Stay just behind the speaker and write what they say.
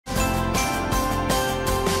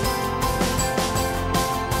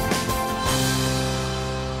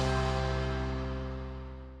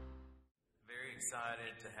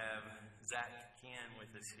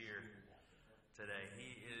us here today.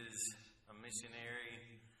 He is a missionary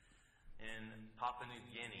in Papua New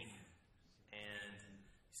Guinea, and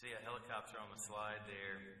you see a helicopter on the slide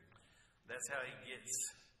there. That's how he gets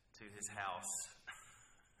to his house.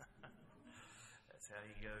 That's how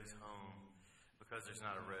he goes home, because there's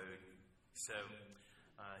not a road. So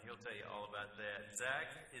he'll tell you all about that.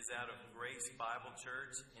 Zach is out of Grace Bible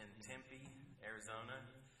Church in Tempe, Arizona,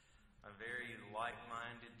 a very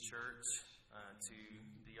like-minded church to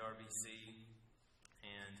the RBC.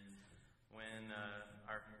 And when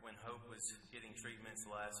Hope was getting treatments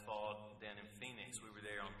last fall down in Phoenix, we were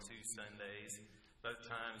there on 2 Sundays. Both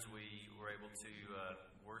times we were able to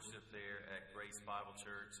worship there at Grace Bible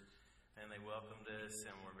Church, and they welcomed us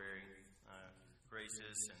and were very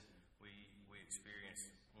gracious, and we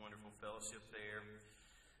experienced wonderful fellowship there.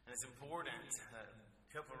 And it's important.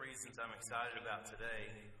 A couple of reasons I'm excited about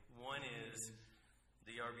today. One is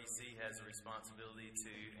the RBC has a responsibility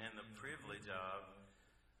to, and the privilege of,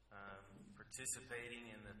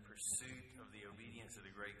 participating in the pursuit of the obedience of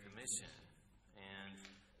the Great Commission. And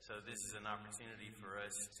so this is an opportunity for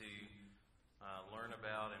us to learn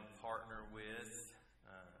about and partner with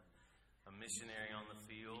a missionary on the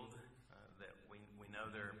field that we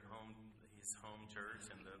know his home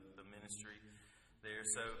church and the ministry there.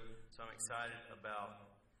 So I'm excited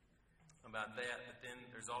about that. But then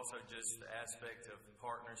there's also just the aspect of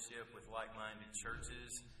partnership with like-minded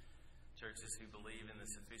churches who believe in the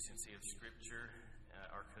sufficiency of Scripture,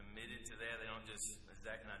 are committed to that. They don't just, as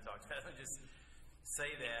Zach and I talked about, they don't just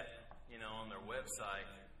say that, on their website.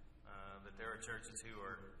 But there are churches who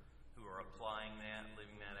are applying that,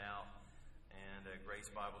 living that out. And Grace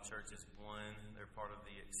Bible Church is one. They're part of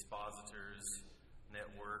the Expositors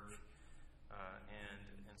Network.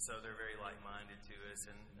 And so they're very like-minded to us.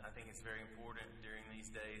 And I think it's very important during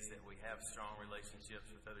these days that we have strong relationships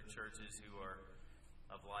with other churches who are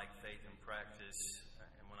of like faith and practice.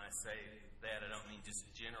 And when I say that, I don't mean just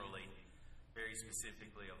generally, very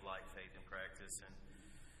specifically of like faith and practice. And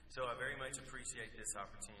so I very much appreciate this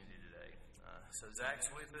opportunity today. So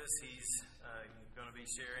Zach's with us. He's going to be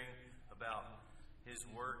sharing about his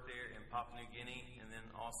work there in Papua New Guinea, and then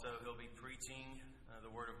also he'll be preaching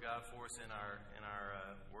the Word of God for us in our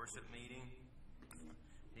worship meeting.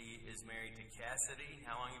 He is married to Cassidy.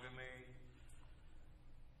 How long have you been married?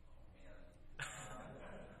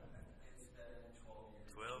 It's been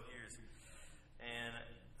 12 years. 12 years. And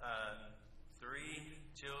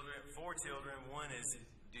 4 children. One is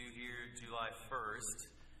due here July 1st,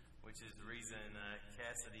 which is the reason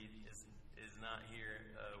Cassidy is not here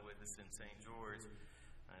with us in St. George.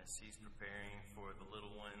 She's preparing for the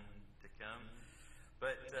little one to come.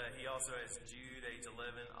 But he also has Jude, age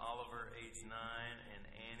 11, Oliver, age 9, and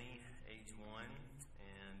Annie, age 1.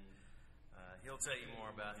 And he'll tell you more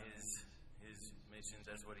about his missions.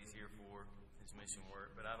 That's what he's here for, his mission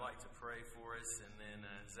work. But I'd like to pray for us, and then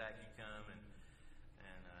Zach, you come and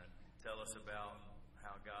tell us about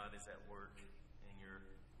how God is at work in your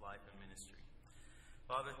life and ministry.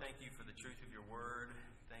 Father, thank you for the truth of your word.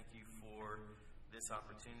 Thank you for this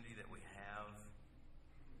opportunity that we have.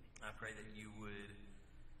 I pray that you would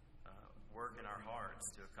work in our hearts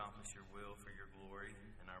to accomplish your will for your glory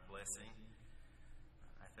and our blessing.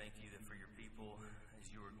 I thank you that for your people, as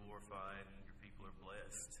you are glorified, your people are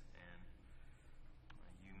blessed. And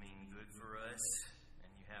you mean good for us, and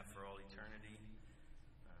you have for all eternity.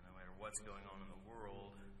 No matter what's going on in the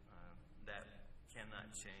world, that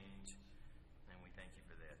cannot change. And we thank you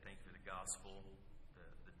for that. Thank you for the gospel,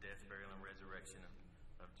 the death, burial, and resurrection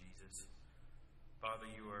of Jesus. Father,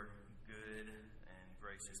 you are good and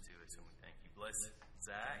gracious to us, and we thank you. Bless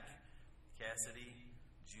Zach, Cassidy,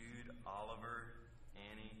 Jude, Oliver,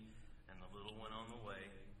 Annie, and the little one on the way,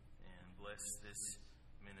 and bless this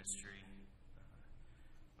ministry.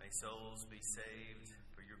 May souls be saved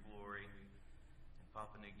for your glory in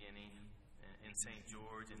Papua New Guinea, in St.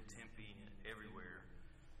 George, in Tempe, and everywhere.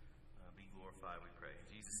 Be glorified, we pray. In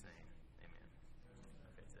Jesus' name, amen.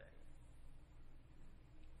 Okay, Zach.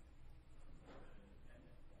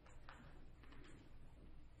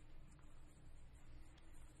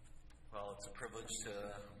 Well, it's a privilege to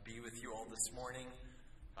be with you all this morning.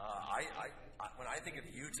 When I think of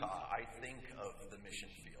Utah, I think of the mission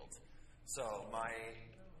field. So my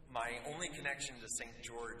only connection to St.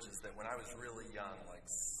 George is that when I was really young, like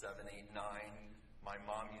 7, 8, 9, my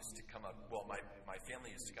mom used to come up. Well, my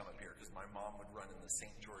family used to come up here because my mom would run in the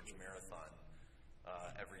St. George Marathon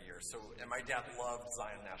every year. So, and my dad loved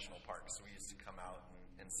Zion National Park, so we used to come out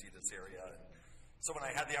and see this area. So when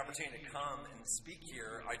I had the opportunity to come and speak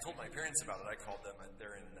here, I told my parents about it. I called them.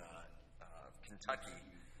 They're in Kentucky,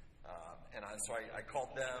 So I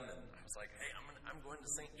called them, and I was like, hey, I'm going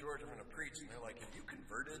to St. George. I'm going to preach. And they're like, have you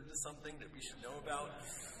converted to something that we should know about?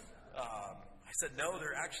 I said, no,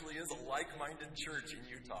 there actually is a like-minded church in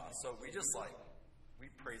Utah. So we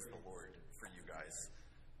praise the Lord for you guys.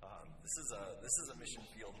 This is a mission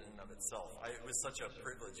field in and of itself. It was such a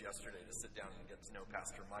privilege yesterday to sit down and get to know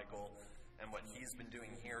Pastor Michael and what he's been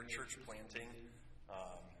doing here, church planting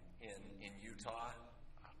in Utah.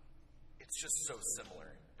 It's just so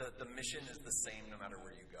similar. The mission is the same no matter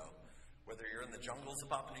where you go. Whether you're in the jungles of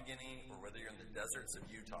Papua New Guinea or whether you're in the deserts of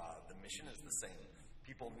Utah, the mission is the same.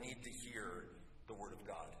 People need to hear the Word of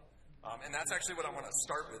God. And that's actually what I want to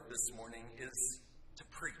start with this morning, is to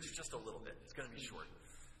preach just a little bit. It's going to be short.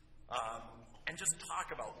 And just talk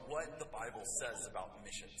about what the Bible says about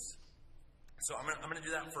missions. So I'm going to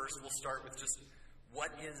do that first. We'll start with just what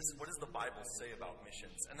does the Bible say about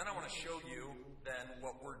missions? And then I want to show you then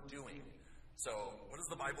what we're doing. So what does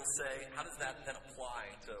the Bible say? How does that then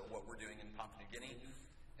apply to what we're doing in Papua New Guinea?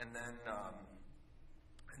 And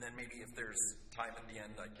then maybe if there's time at the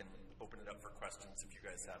end, I can open it up for questions if you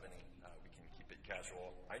guys have any. We can keep it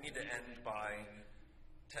casual. I need to end by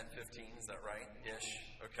 10:15. Is that right? Ish.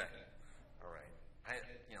 Okay. All right.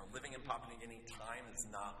 Living in Papua New Guinea, time is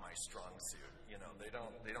not my strong suit. They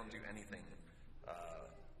don't do anything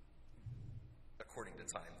according to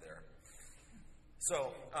time there.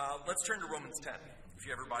 So let's turn to Romans 10. If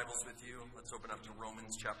you have your Bibles with you, let's open up to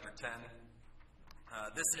Romans chapter 10.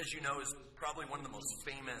 This, as you know, is probably one of the most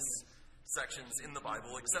famous sections in the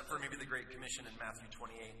Bible, except for maybe the Great Commission in Matthew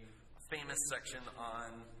 28, a famous section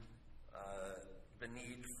on the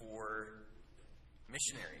need for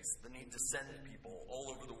missionaries, the need to send people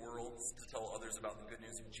all over the world to tell others about the good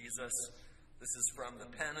news of Jesus. This is from the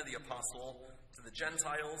pen of the apostle to the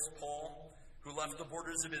Gentiles, Paul, who left the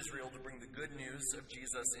borders of Israel to bring the good news of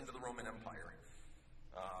Jesus into the Roman Empire.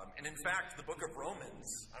 And in fact, the book of Romans,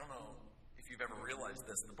 I don't know if you've ever realized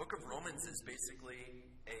this, the book of Romans is basically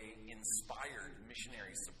an inspired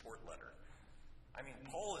missionary support letter. I mean,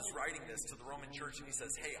 Paul is writing this to the Roman church, and he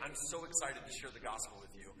says, hey, I'm so excited to share the gospel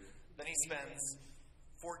with you. Then he spends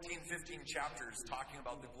 14, 15 chapters talking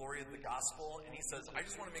about the glory of the gospel, and he says, I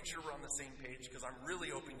just want to make sure we're on the same page because I'm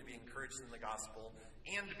really hoping to be encouraged in the gospel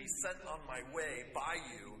and to be sent on my way by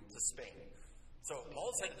you to Spain. So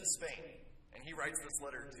Paul's headed to Spain, and he writes this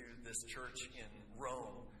letter to this church in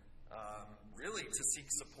Rome, really to seek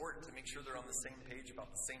support, to make sure they're on the same page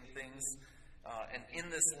about the same things. And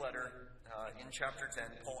in this letter, in chapter 10,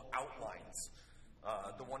 Paul outlines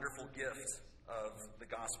the wonderful gift of the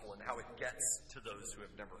gospel and how it gets to those who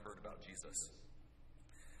have never heard about Jesus.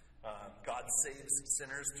 God saves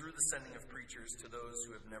sinners through the sending of preachers to those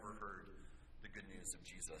who have never heard the good news of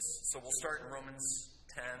Jesus. So we'll start in Romans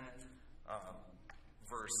 10,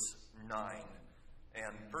 verse 9.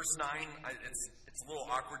 And verse 9, it's a little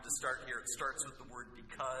awkward to start here. It starts with the word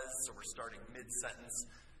because, so we're starting mid-sentence.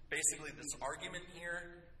 Basically, this argument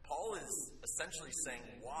here, Paul is essentially saying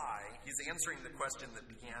why. He's answering the question that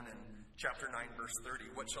began in chapter 9, verse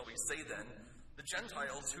 30. What shall we say then? The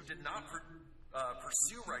Gentiles who did not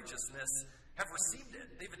pursue righteousness have received it.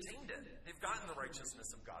 They've attained it. They've gotten the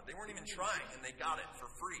righteousness of God. They weren't even trying, and they got it for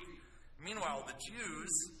free. Meanwhile, the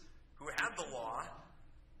Jews who had the law,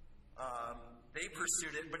 they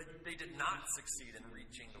pursued it, but they did not succeed in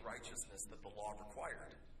reaching the righteousness that the law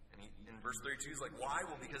required. And in verse 32, he's like, why?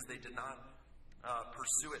 Well, because they did not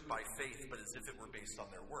pursue it by faith, but as if it were based on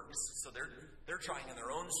their works. So they're trying in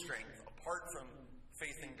their own strength, apart from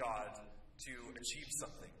faith in God, to achieve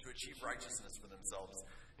something, to achieve righteousness for themselves.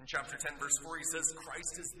 In chapter 10, verse 4, he says,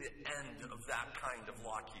 Christ is the end of that kind of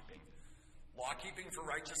law-keeping. Law-keeping for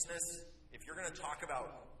righteousness, if you're going to talk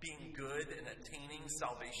about being good and attaining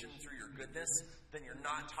salvation through your goodness, then you're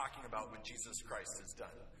not talking about what Jesus Christ has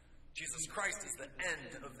done. Jesus Christ is the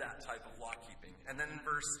end of that type of law-keeping. And then in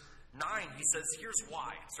verse 9, he says, here's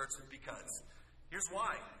why. It starts with because. Here's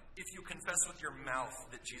why. If you confess with your mouth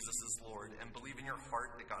that Jesus is Lord and believe in your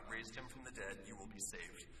heart that God raised him from the dead, you will be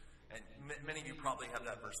saved. And many of you probably have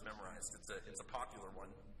that verse memorized. It's a popular one.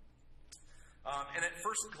 And at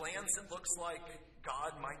first glance, it looks like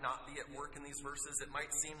God might not be at work in these verses. It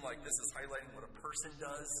might seem like this is highlighting what a person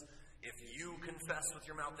does. If you confess with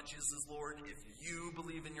your mouth that Jesus is Lord, if you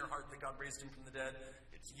believe in your heart that God raised him from the dead,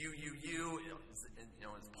 it's you.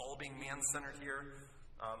 Is Paul being man-centered here?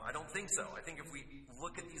 I don't think so. I think if we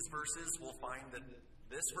look at these verses, we'll find that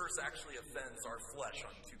this verse actually offends our flesh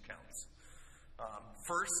on two counts.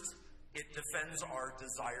 First, it defends our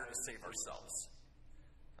desire to save ourselves.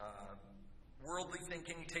 Worldly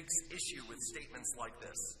thinking takes issue with statements like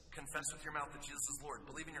this. Confess with your mouth that Jesus is Lord.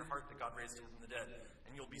 Believe in your heart that God raised him from the dead,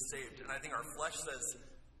 and you'll be saved. And I think our flesh says,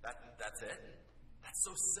 That's it? That's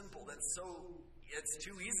so simple. It's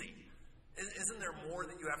too easy. Isn't there more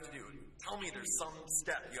that you have to do? Tell me there's some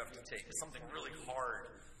step you have to take, something really hard,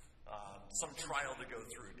 some trial to go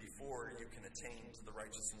through before you can attain to the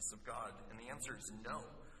righteousness of God. And the answer is no.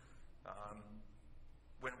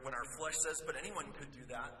 When our flesh says, but anyone could do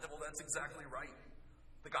that, well, that's exactly right.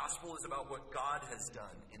 The gospel is about what God has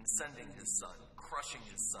done in sending his Son, crushing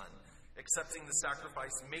his Son, accepting the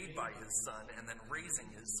sacrifice made by his Son, and then raising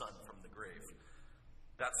his Son from the grave.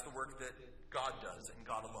 That's the work that God does and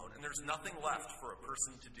God alone. And there's nothing left for a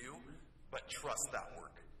person to do but trust that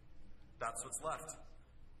work. That's what's left.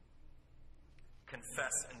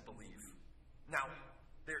 Confess and believe. Now,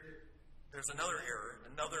 there's another error,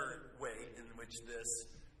 another way in which this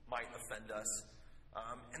might offend us,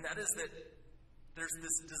 and that is that there's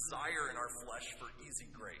this desire in our flesh for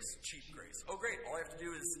easy grace, cheap grace. Oh, great, all I have to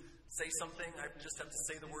do is say something. I just have to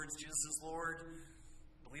say the words, Jesus is Lord,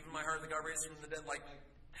 believe in my heart that God raised him from the dead. Like,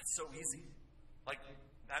 that's so easy. Like,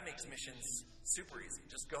 that makes missions super easy.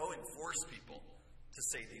 Just go and force people to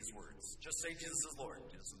say these words. Just say Jesus is Lord,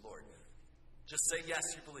 Jesus is Lord. Just say, yes,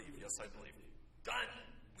 you believe. Yes, I believe. Done.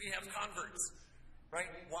 We have converts.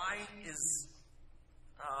 Right? Why does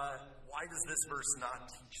this verse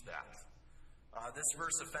not teach that? This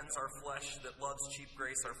verse offends our flesh that loves cheap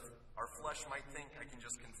grace. Our flesh might think, I can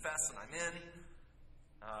just confess and I'm in.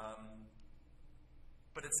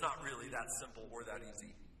 But it's not really that simple or that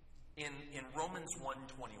easy. In Romans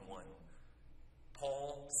 1:21,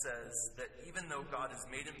 Paul says that even though God has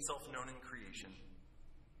made himself known in creation,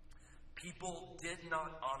 people did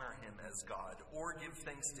not honor him as God or give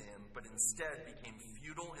thanks to him, but instead became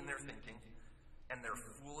futile in their thinking, and their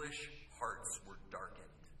foolish hearts were darkened.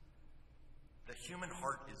 The human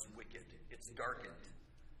heart is wicked. It's darkened.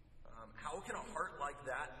 How can a heart like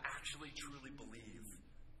that actually truly believe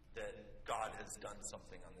that God has done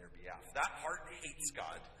something on their behalf? That heart hates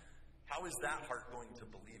God. How is that heart going to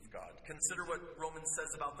believe God? Consider what Romans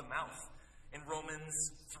says about the mouth. In Romans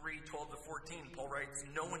 3:12-14, Paul writes,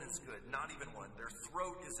 no one is good, not even one. Their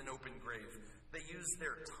throat is an open grave. They use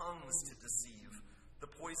their tongues to deceive.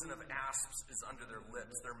 The poison of asps is under their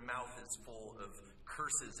lips. Their mouth is full of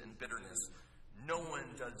curses and bitterness. No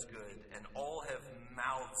one does good, and all have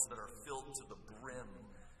mouths that are filled to the brim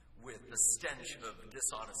with the stench of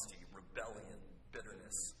dishonesty, rebellion,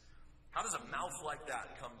 bitterness. How does a mouth like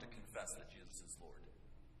that come to confess that Jesus is Lord?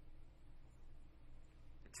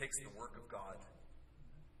 It takes the work of God.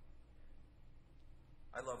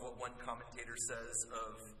 I love what one commentator says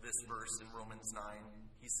of this verse in Romans 9.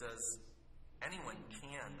 He says, anyone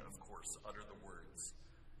can, of course, utter the words.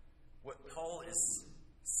 What Paul is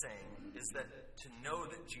saying is that to know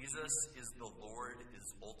that Jesus is the Lord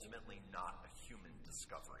is ultimately not a human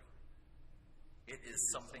discovery. It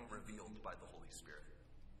is something revealed by the Holy Spirit.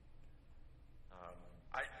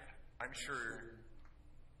 I'm sure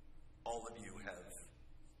all of you have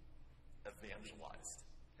evangelized,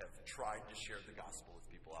 have tried to share the gospel with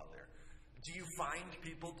people out there. Do you find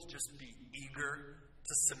people to just be eager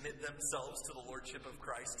to submit themselves to the Lordship of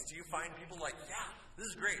Christ? Do you find people like, yeah, this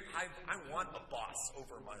is great. I want a boss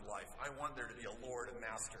over my life. I want there to be a Lord, a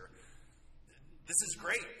master. This is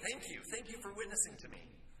great. Thank you. Thank you for witnessing to me.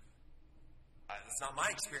 It's not my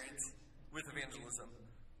experience with evangelism.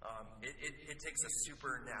 It takes a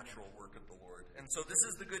supernatural work of the Lord. And so this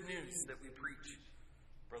is the good news that we preach,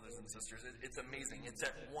 brothers and sisters. It's amazing. It's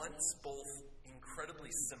at once both incredibly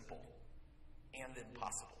simple and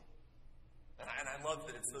impossible. And I love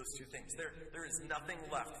that it's those two things. There is nothing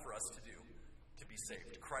left for us to do to be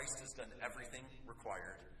saved. Christ has done everything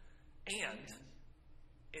required. And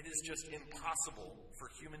it is just impossible for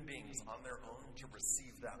human beings on their own to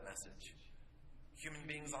receive that message. Human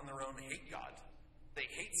beings on their own hate God. They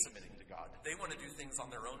hate submitting to God. They want to do things on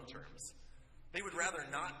their own terms. They would rather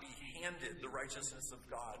not be handed the righteousness of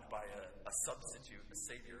God by a substitute, a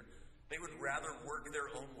savior. They would rather work their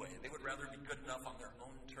own way. They would rather be good enough on their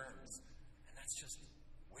own terms. And that's just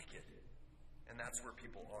wicked. And that's where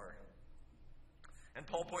people are. And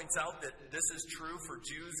Paul points out that this is true for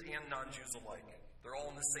Jews and non-Jews alike. They're all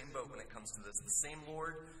in the same boat when it comes to this. The same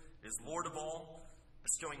Lord is Lord of all,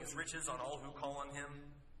 bestowing his riches on all who call on him.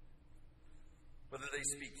 Whether they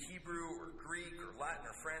speak Hebrew or Greek or Latin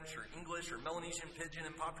or French or English or Melanesian Pidgin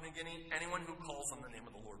in Papua New Guinea, anyone who calls on the name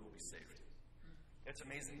of the Lord will be saved. It's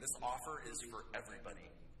amazing. This offer is for everybody.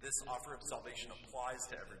 This offer of salvation applies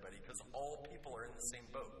to everybody because all people are in the same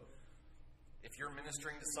boat. If you're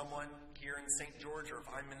ministering to someone here in St. George or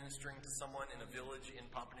if I'm ministering to someone in a village in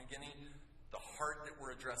Papua New Guinea, the heart that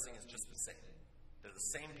we're addressing is just the same. They're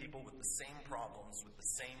the same people with the same problems, with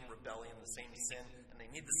the same rebellion, the same sin, and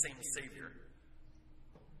they need the same Savior.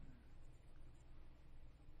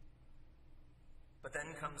 But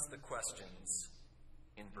then comes the questions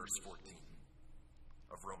in verse 14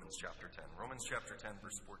 of Romans chapter 10. Romans chapter 10,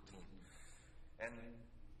 verse 14. And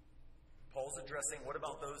Paul's addressing, what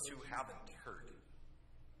about those who haven't heard?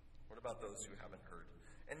 What about those who haven't heard?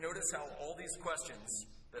 And notice how all these questions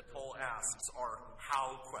that Paul asks are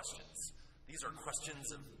how questions. These are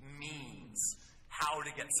questions of means, how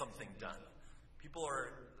to get something done. People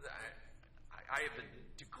are, I have a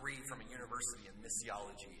degree from a university in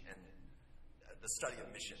missiology and the study of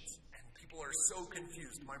missions. And people are so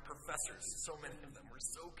confused. My professors, so many of them, were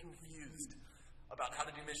so confused about how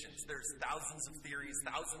to do missions. There's thousands of theories,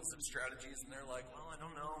 thousands of strategies, and they're like, well, I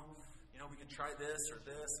don't know. We could try this or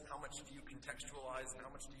this, and how much do you contextualize, and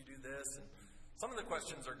how much do you do this? And some of the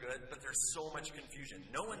questions are good, but there's so much confusion.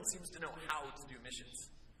 No one seems to know how to do missions.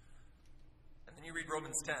 And then you read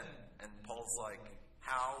Romans 10, and Paul's like,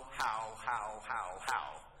 how?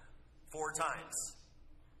 4 times.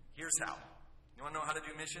 Here's how. You want to know how to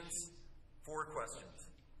do missions? 4 questions.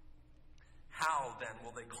 How, then,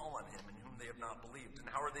 will they call on him in whom they have not believed? And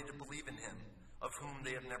how are they to believe in him of whom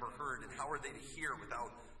they have never heard? And how are they to hear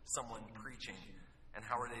without someone preaching? And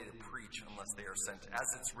how are they to preach unless they are sent? As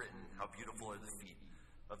it's written, how beautiful are the feet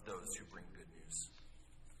of those who bring good news.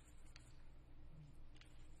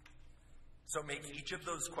 So make each of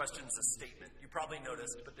those questions a statement. You probably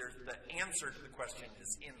noticed, but the answer to the question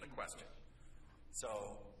is in the question.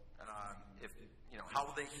 So, how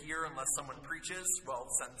will they hear unless someone preaches? Well,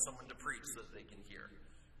 send someone to preach so that they can hear.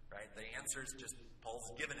 Right? The answer is just, Paul's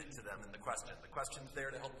given it to them in the question. The question's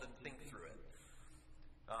there to help them think through it.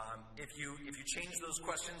 If you change those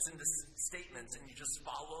questions into statements and you just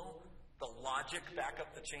follow the logic back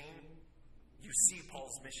up the chain, you see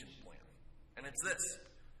Paul's mission plan. And it's this.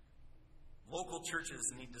 Local churches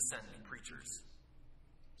need to send preachers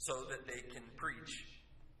so that they can preach,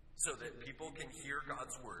 so that people can hear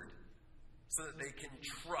God's word, so that they can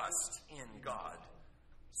trust in God,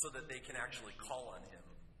 so that they can actually call on him,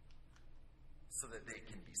 so that they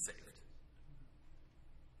can be saved.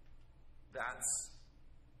 That's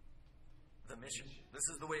the mission. This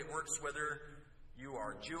is the way it works, whether you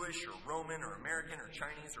are Jewish or Roman or American or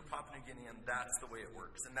Chinese or Papua New Guinean. That's the way it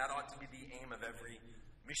works. And that ought to be the aim of every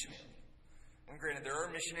missionary. And granted, there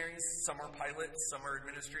are missionaries. Some are pilots, some are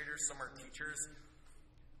administrators, some are teachers.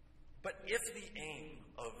 But if the aim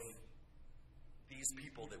of these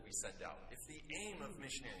people that we send out, if the aim of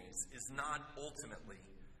missionaries is not ultimately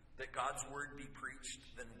that God's word be preached,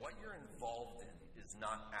 then what you're involved in is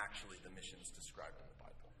not actually the missions described in the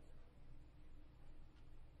Bible.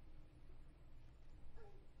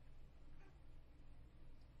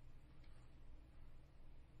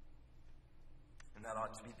 And that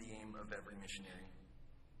ought to be the aim of every missionary,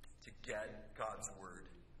 to get God's word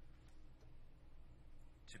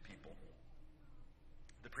to people.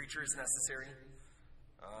 The preacher is necessary,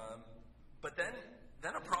 but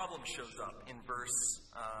then a problem shows up in verse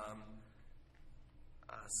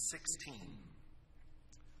 16.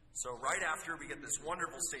 So right after we get this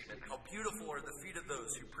wonderful statement, how beautiful are the feet of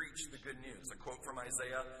those who preach the good news. A quote from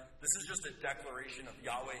Isaiah. This is just a declaration of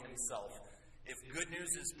Yahweh himself. If good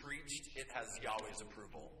news is preached, it has Yahweh's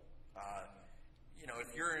approval.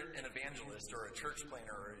 If you're an evangelist or a church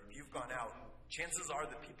planner, or if you've gone out, chances are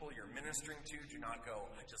the people you're ministering to do not go,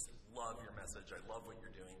 I just love your message. I love what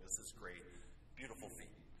you're doing. This is great. Beautiful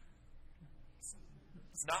feet.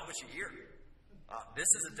 It's not what you hear. This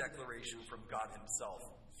is a declaration from God himself.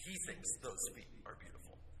 He thinks those feet are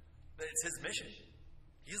beautiful. It's his mission.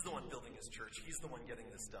 He's the one building his church. He's the one getting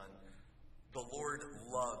this done. The Lord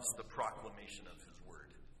loves the proclamation of his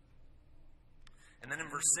word. And then in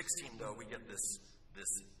verse 16, though, we get this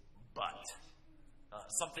but.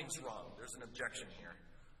 Something's wrong. There's an objection here.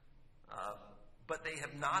 But they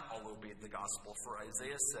have not all obeyed the gospel, for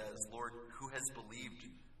Isaiah says, Lord, who has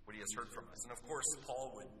believed what he has heard from us? And of course,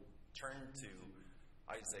 Paul would turn to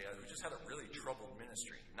Isaiah, who just had a really troubled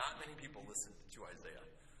ministry. Not many people listened to Isaiah.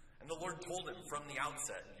 And the Lord told him from the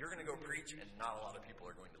outset, you're going to go preach, and not a lot of people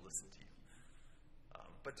are going to listen to you.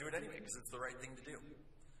 But do it anyway, because it's the right thing to do.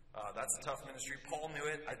 That's a tough ministry. Paul knew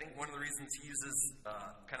it. I think one of the reasons he uses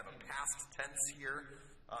kind of a past tense here,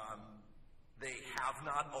 they have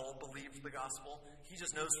not all believed the gospel. He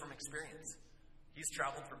just knows from experience. He's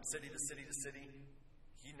traveled from city to city to city.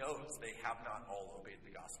 He knows they have not all obeyed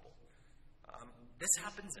the gospel. This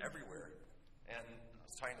happens everywhere. And I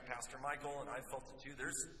was talking to Pastor Michael, and I felt it too.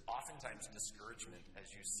 There's oftentimes discouragement as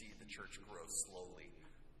you see the church grow slowly.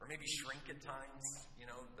 Or maybe shrink at times.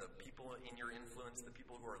 The people in your influence, the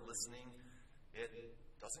people who are listening, it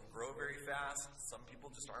doesn't grow very fast. Some people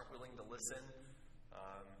just aren't willing to listen.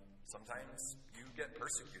 Sometimes you get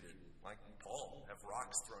persecuted. like Paul, have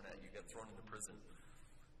rocks thrown at you, get thrown into prison.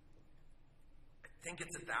 I think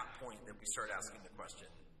it's at that point that we start asking the question,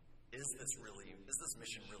 is this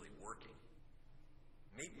mission really working?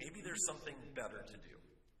 Maybe there's something better to do.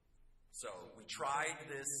 So we tried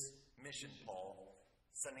this mission, Paul,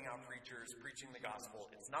 sending out preachers, preaching the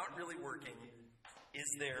gospel. It's not really working. Is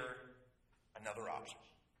there another option?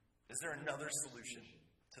 Is there another solution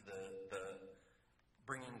to the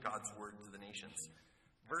bringing God's word to the nations?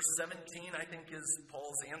 Verse 17, I think, is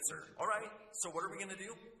Paul's answer. All right, so what are we going to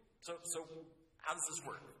do? So how does this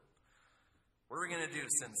work? What are we going to do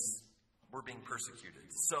since we're being persecuted?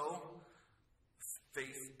 So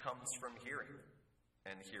faith comes from hearing,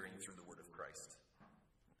 and hearing through the word of Christ.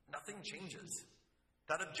 Nothing changes.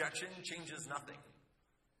 That objection changes nothing.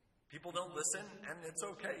 People don't listen, and it's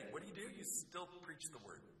okay. What do? You still preach the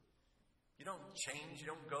word. You don't change. You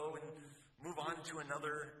don't go and move on to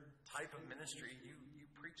another type of ministry. You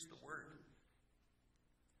preach the word.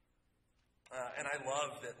 And I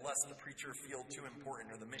love that lest the preacher feel too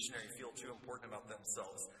important or the missionary feel too important about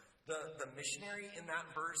themselves. The missionary in that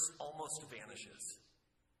verse almost vanishes.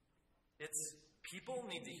 It's people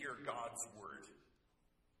need to hear God's word.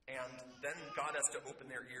 And then God has to open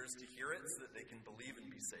their ears to hear it so that they can believe and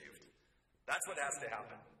be saved. That's what has to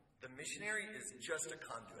happen. The missionary is just a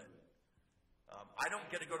conduit. I don't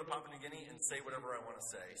get to go to Papua New Guinea and say whatever I want to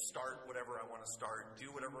say, start whatever I want to start, do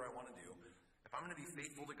whatever I want to do. If I'm going to be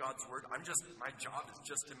faithful to God's word, my job is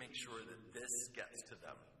just to make sure that this gets to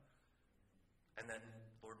them. And then,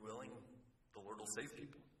 Lord willing, the Lord will save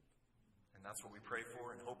people. And that's what we pray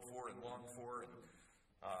for and hope for and long for.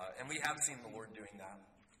 And we have seen the Lord doing that.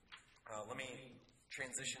 Let me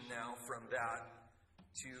transition now from that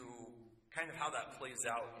to kind of how that plays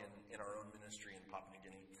out in our own ministry in Papua New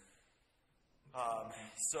Guinea.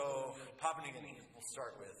 So, Papua New Guinea, we'll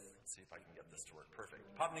start with, let's see if I can get this to work. Perfect.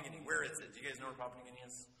 Papua New Guinea, where is it? Do you guys know where Papua New Guinea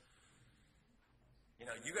is? You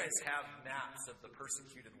know, you guys have maps of the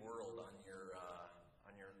persecuted world on your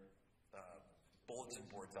bulletin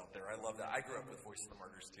boards out there. I love that. I grew up with Voice of the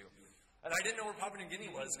Martyrs too. And I didn't know where Papua New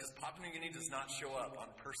Guinea was because Papua New Guinea does not show up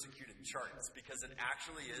on persecuted charts because it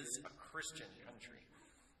actually is a Christian country.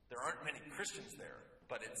 There aren't many Christians there,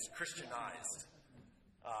 but it's Christianized.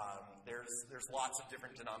 There's lots of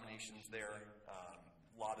different denominations there.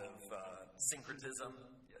 A lot of syncretism,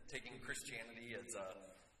 taking Christianity as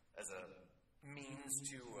a means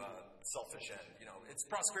to selfish end. You know, it's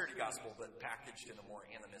prosperity gospel, but packaged in a more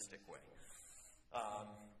animistic way.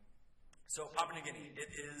 So Papua New Guinea,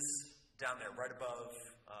 it is down there, right above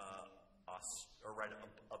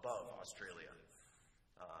above Australia.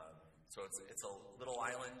 So it's a little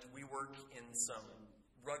island. We work in some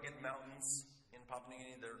rugged mountains in Papua New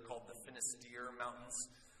Guinea. They're called the Finisterre Mountains.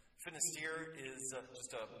 Finisterre is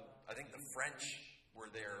I think the French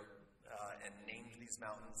were there and named these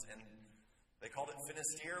mountains, and they called it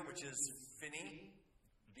Finisterre, which is Fini,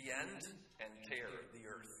 the end, and Terre, the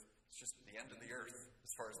earth. It's just the end of the earth,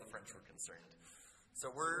 as far as the French were concerned. So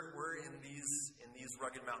we're in these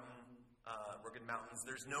rugged mountains.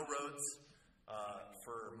 There's no roads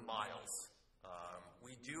for miles.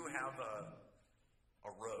 We do have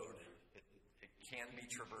a road. It can be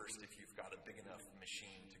traversed if you've got a big enough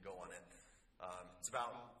machine to go on it. It's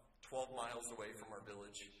about 12 miles away from our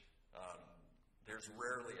village. There's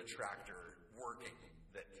rarely a tractor working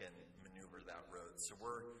that can maneuver that road. So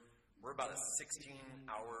we're about a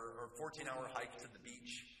 16-hour or 14-hour hike to the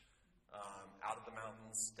beach, out of the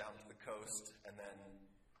mountains, down to the coast, and then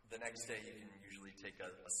the next day you can usually take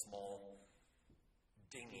a small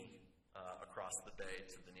dinghy across the bay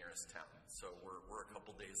to the nearest town. So we're a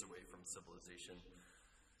couple days away from civilization.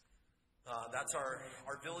 That's our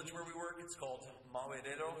village where we work. It's called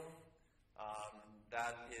Mawerero.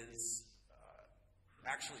 That is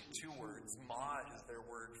actually two words. Ma is their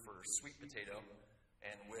word for sweet potato,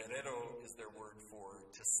 and Werero is their word for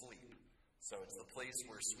to sleep. So it's the place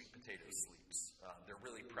where sweet potato sleeps. They're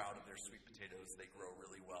really proud of their sweet potatoes. They grow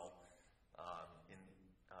really well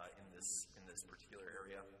in this particular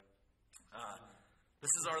area.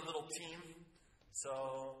 This is our little team.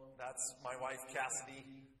 So that's my wife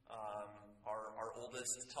Cassidy. Our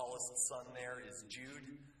oldest, tallest son there is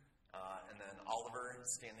Jude, and then Oliver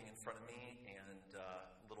standing in front of me, and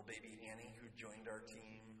little baby Annie, who joined our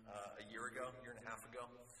team a year and a half ago.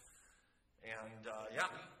 And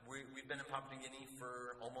we've been in Papua New Guinea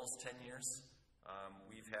for almost 10 years.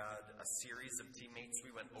 We've had a series of teammates we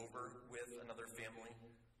went over with another family.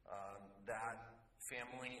 That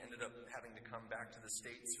family ended up having to come back to the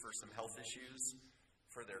States for some health issues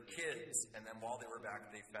for their kids. And then while they were back,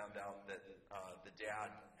 they found out that the dad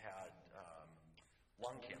had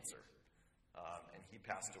lung cancer. and he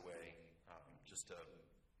passed away just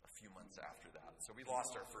a few months after that. So we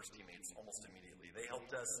lost our first teammates almost immediately. They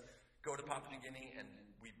helped us go to Papua New Guinea, and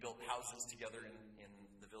we built houses together in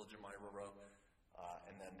the village of Mairoro,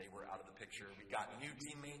 and then they were out of the picture. We got new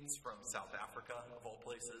teammates from South Africa, of all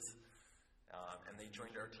places, and they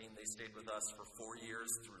joined our team. They stayed with us for 4 years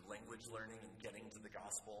through language learning and getting to the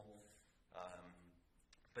gospel.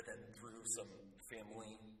 But then through some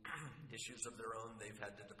family issues of their own, they've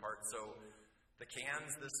had to depart. So the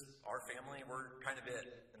Canns, our family, we're kind of it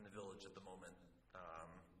in the village at the moment.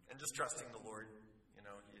 And just trusting the Lord.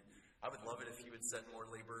 I would love it if he would send more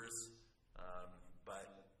laborers,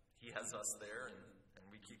 but he has us there, and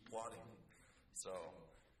we keep plotting. So,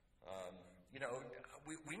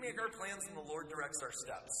 we make our plans and the Lord directs our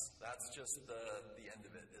steps. That's just the end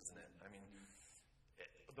of it, isn't it? I mean,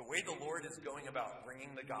 the way the Lord is going about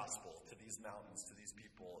bringing the gospel to these mountains, to these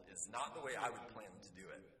people, is not the way I would plan to do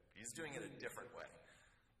it. He's doing it a different way.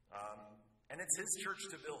 And it's his church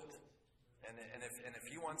to build. And if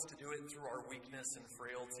he wants to do it through our weakness and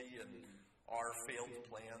frailty and our failed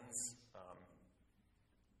plans,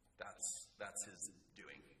 that's his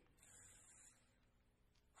doing.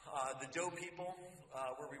 The Doe people,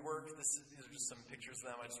 where we work, these are just some pictures of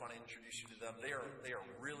them. I just want to introduce you to them. They are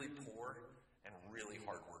really poor and really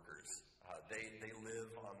hard workers. They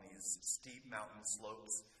live on these steep mountain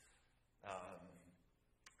slopes.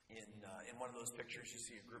 In one of those pictures, you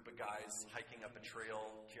see a group of guys hiking up a trail,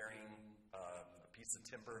 carrying a piece of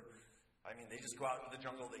timber. I mean, they just go out into the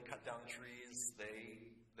jungle, they cut down trees,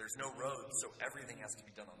 there's no roads, so everything has to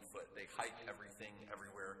be done on foot. They hike everything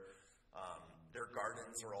everywhere. Their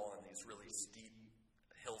gardens are all on these really steep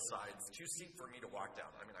hillsides, too steep for me to walk down.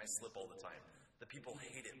 I mean, I slip all the time. The people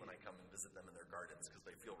hate it when I come and visit them in their gardens because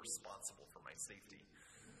they feel responsible for my safety.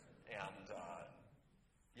 And,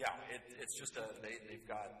 it's just they've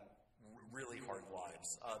got really hard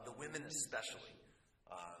lives. The women especially.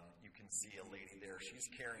 You can see a lady there. She's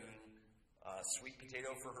carrying sweet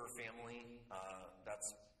potato for her family.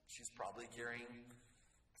 She's probably carrying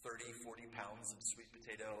 30, 40 pounds of sweet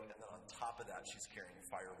potato, and then on top of that, she's carrying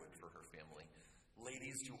firewood for her family.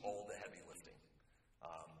 Ladies do all the heavy lifting.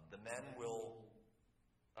 The men will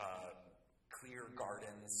clear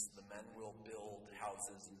gardens. The men will build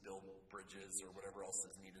houses and build bridges or whatever else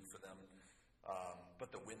is needed for them.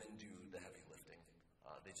 But the women do the heavy lifting.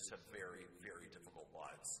 They just have very, very difficult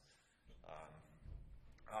lives.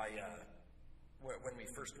 When we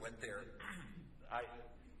first went there,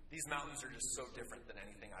 these mountains are just so different than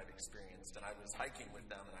anything I've experienced. And I was hiking with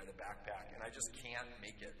them, and I had a backpack, and I just can't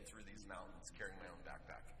make it through these mountains carrying my own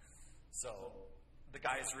backpack. So the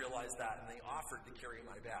guys realized that, and they offered to carry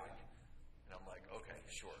my bag. And I'm like, okay,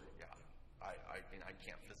 sure, yeah. I mean, I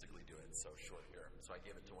can't physically do it, so sure, here. So I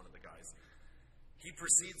gave it to one of the guys. He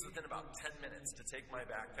proceeds within about 10 minutes to take my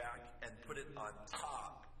backpack and put it on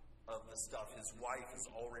top of the stuff his wife is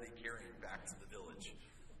already carrying back to the village.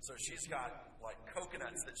 So she's got, like,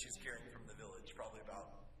 coconuts that she's carrying from the village, probably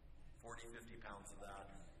about 40, 50 pounds of that.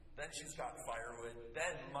 Then she's got firewood.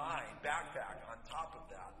 Then my backpack on top of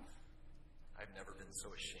that. I've never been so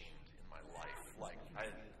ashamed in my life.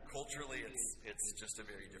 Culturally, it's just a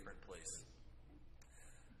very different place.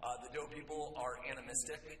 The Doe people are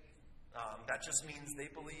animistic. That just means they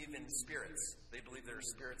believe in spirits. They believe there are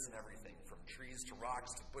spirits in everything, from trees to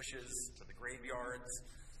rocks to bushes to the graveyards.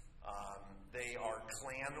 They are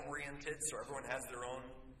clan-oriented, so everyone has their own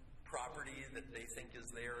property that they think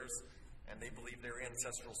is theirs, and they believe their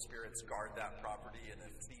ancestral spirits guard that property, and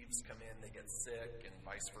if thieves come in, they get sick, and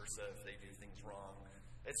vice versa if they do things wrong.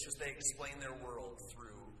 It's just they explain their world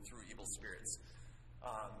through evil spirits.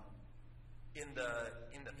 In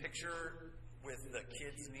the picture with the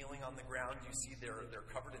kids kneeling on the ground, you see they're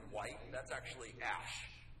covered in white. That's actually ash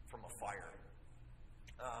from a fire.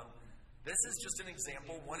 This is just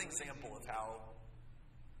one example of how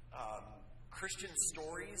Christian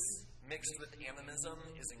stories mixed with animism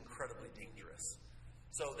is incredibly dangerous.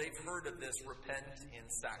 So they've heard of this repent in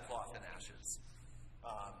sackcloth and ashes.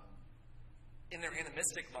 In their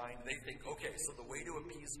animistic mind, they think, okay, so the way to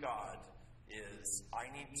appease God is I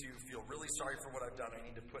need to feel really sorry for what I've done. I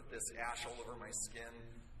need to put this ash all over my skin.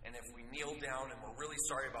 And if we kneel down and we're really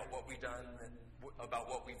sorry about what we've done,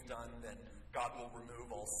 then God will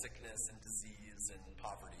remove all sickness and disease and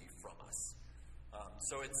poverty from us.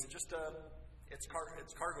 So it's just it's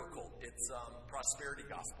cargo cult. It's prosperity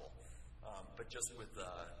gospel, but just with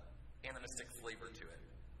animistic flavor to it.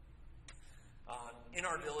 In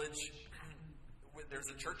our village, there's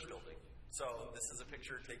a church building. So this is a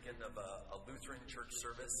picture taken of a Lutheran church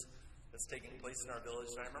service that's taking place in our village.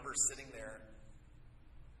 And I remember sitting there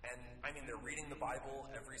And I mean, they're reading the Bible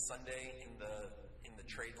every Sunday in the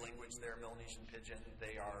trade language there, Melanesian Pidgin.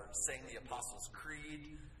 They are saying the Apostles'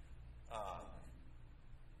 Creed.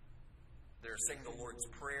 They're saying the Lord's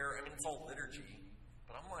Prayer. I mean, it's all liturgy.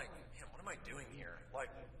 But I'm like, man, what am I doing here? Like,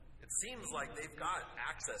 it seems like they've got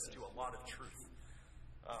access to a lot of truth.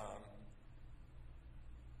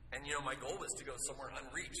 And, my goal was to go somewhere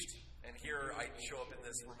unreached. And here I show up in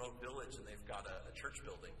this remote village and they've got a church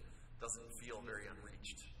building. Doesn't feel very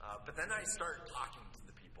unreached. But then I start talking to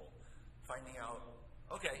the people, finding out,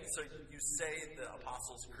 okay, so you say the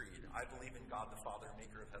Apostles' Creed. I believe in God the Father,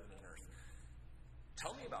 maker of heaven and earth.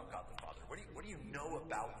 Tell me about God the Father. What do you know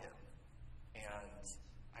about him? And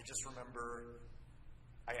I just remember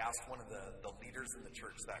I asked one of the leaders in the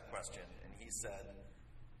church that question, and he said,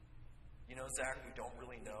 Zach, we don't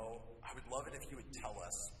really know. I would love it if you would tell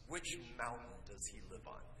us, which mountain does he live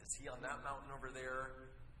on? Is he on that mountain over there?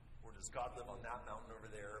 Or does God live on that mountain over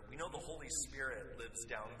there? We know the Holy Spirit lives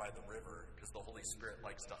down by the river because the Holy Spirit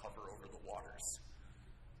likes to hover over the waters.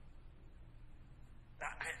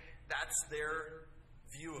 That's their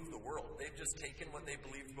view of the world. They've just taken what they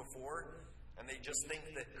believed before, and they just think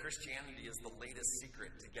that Christianity is the latest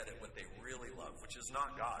secret to get at what they really love, which is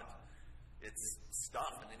not God. It's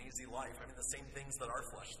stuff and an easy life. I mean, the same things that our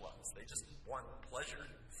flesh loves. They just want pleasure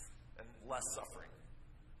and less suffering.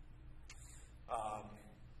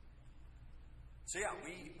 So yeah,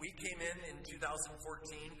 we came in 2014.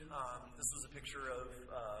 This was a picture of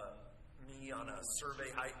me on a survey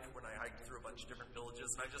hike when I hiked through a bunch of different villages,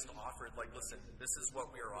 and I just offered, listen, this is what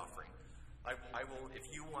we are offering. I will, if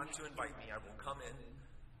you want to invite me, I will come in.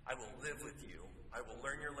 I will live with you. I will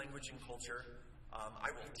learn your language and culture.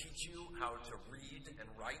 I will teach you how to read and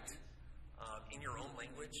write in your own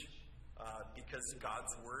language because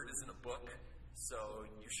God's Word isn't a book, so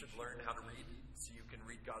you should learn how to read so you can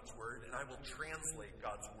read God's Word, and I will translate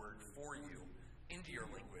God's Word for you into your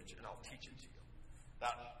language, and I'll teach it to you.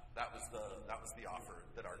 That was the offer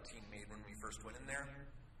that our team made when we first went in there.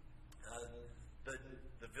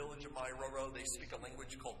 The village of Mairoro, they speak a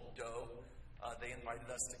language called Do. They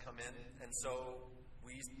invited us to come in, and so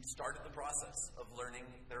we started the process of learning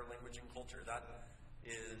their language and culture. That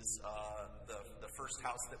is the first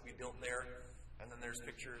house that we built there. And then there's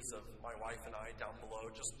pictures of my wife and I down below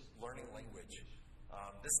just learning language.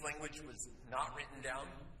 This language was not written down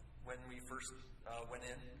when we first went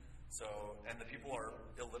in. And the people are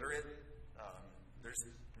illiterate. There's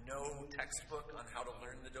no textbook on how to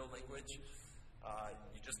learn the Do language.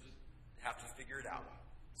 You just have to figure it out.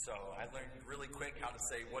 So I learned really quick how to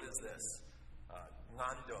say, what is this?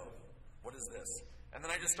 Ngando. What is this? And then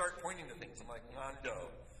I just start pointing to things. I'm like, Ngando.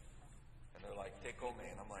 And they're like, Tekome.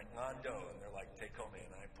 And I'm like, Ngando. And they're like, Tekome.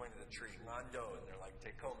 And I point at a tree. Ngando. And they're like,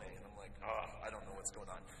 Tekome. And I'm like, I don't know what's going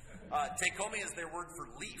on. Tekome is their word for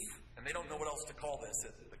leaf. And they don't know what else to call this.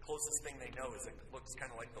 The closest thing they know is it looks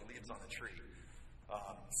kind of like the leaves on a tree.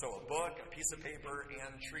 So a book, a piece of paper,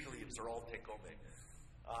 and tree leaves are all Tekome.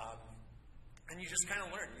 And you just kind of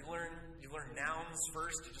learn. You learn nouns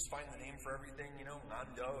first. You just find the name for everything.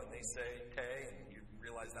 Ngando, and they say te, and you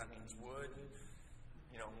realize that means wood.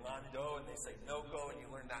 Ngando, and they say noko, and you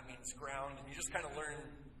learn that means ground. And you just kind of learn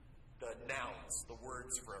the nouns, the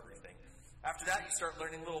words for everything. After that, you start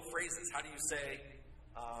learning little phrases. How do you say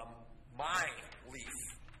my leaf?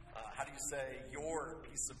 How do you say your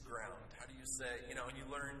piece of ground? How do you say, and you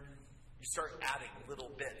start adding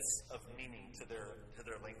little bits of meaning to their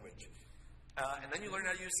language. And then you learn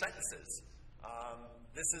how to use sentences.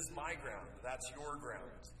 This is my ground. That's your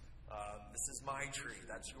ground. This is my tree.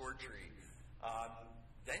 That's your tree.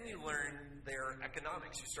 Then you learn their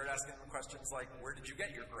economics. You start asking them questions like, where did you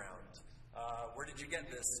get your ground? Where did you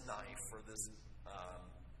get this knife or this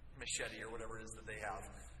machete or whatever it is that they have?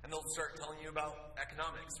 And they'll start telling you about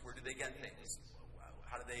economics. Where do they get things?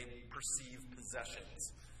 How do they perceive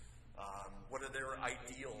possessions? What are their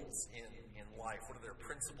ideals in life? What are their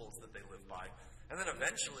principles that they live by? And then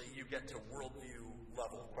eventually you get to worldview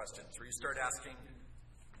level questions where you start asking,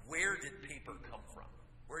 where did paper come from?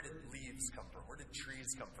 Where did leaves come from? Where did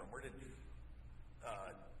trees come from? Where did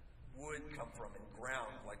wood come from and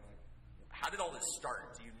ground? How did all this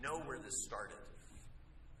start? Do you know where this started?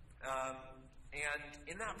 And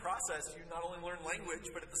in that process, you not only learn language,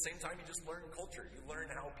 but at the same time, you just learn culture. You learn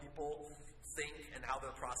how people think and how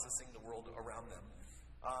they're processing the world around them.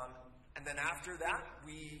 And then after that,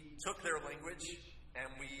 we took their language and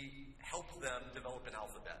we helped them develop an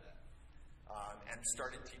alphabet and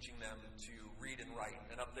started teaching them to read and write.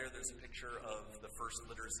 And up there's a picture of the first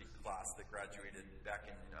literacy class that graduated back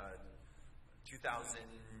in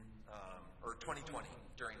 2020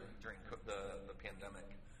 during the pandemic.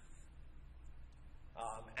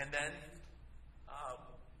 And then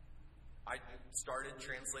I started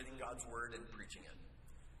translating God's Word and preaching it.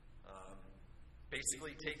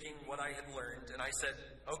 Basically taking what I had learned, and I said,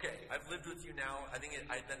 okay, I've lived with you now. I think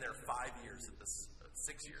I'd been there 5 years at this,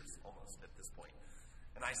 6 years almost at this point.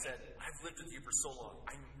 And I said, I've lived with you for so long.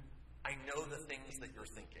 I know the things that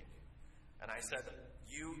you're thinking. And I said,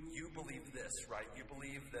 you believe this, right? You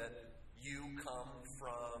believe that you come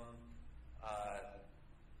from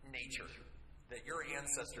nature, that your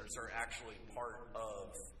ancestors are actually part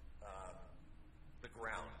of the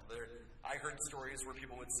ground. I heard stories where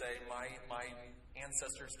people would say, my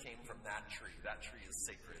ancestors came from that tree. That tree is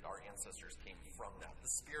sacred. Our ancestors came from that.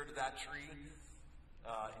 The spirit of that tree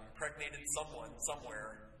impregnated someone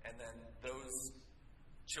somewhere, and then those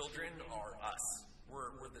children are us.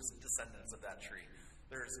 We're the descendants of that tree.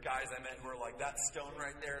 There's guys I met who are like, that stone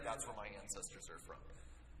right there, that's where my ancestors are from.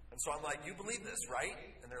 And so I'm like, you believe this, right?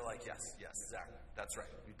 And they're like, yes, Zach, that's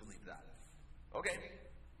right. We believe that. Okay.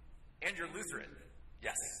 And you're Lutheran.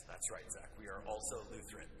 Yes, that's right, Zach. We are also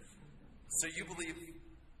Lutheran. So you believe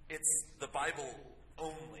it's the Bible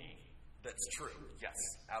only that's true? Yes,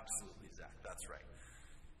 absolutely, Zach. That's right.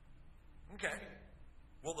 Okay.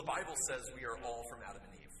 Well, the Bible says we are all from Adam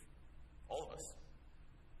and Eve. All of us.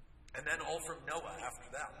 And then all from Noah after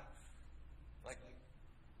that. Like,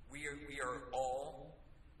 we are all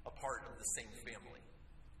a part of the same family.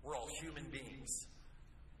 We're all human beings.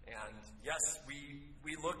 And yes,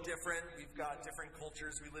 we look different. We've got different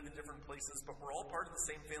cultures. We live in different places. But we're all part of the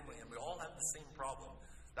same family, and we all have the same problem.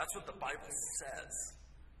 That's what the Bible says.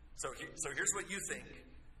 So here's what you think,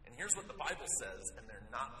 and here's what the Bible says, and they're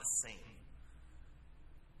not the same.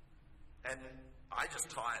 And I just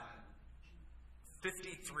taught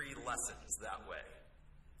 53 lessons that way.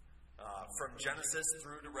 From Genesis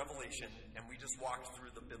through to Revelation, and we just walked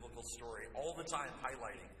through the biblical story all the time,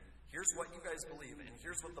 highlighting, here's what you guys believe, and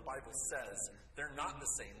here's what the Bible says. They're not the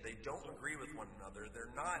same. They don't agree with one another.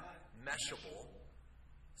 They're not meshable.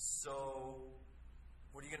 So,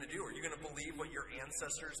 what are you going to do? Are you going to believe what your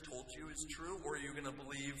ancestors told you is true, or are you going to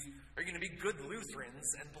be good Lutherans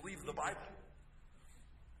and believe the Bible?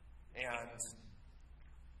 And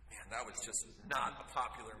man, that was just not a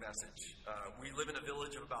popular message. We live in a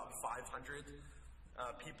village of about 500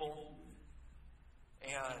 people.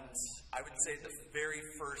 And I would say the very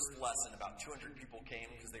first lesson, about 200 people came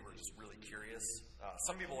because they were just really curious.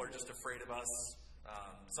 Some people are just afraid of us.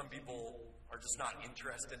 Some people are just not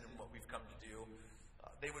interested in what we've come to do.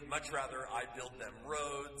 They would much rather I build them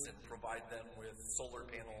roads and provide them with solar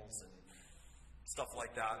panels and stuff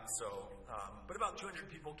like that. So, but about 200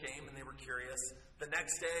 people came and they were curious. The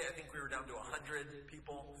next day, I think we were down to 100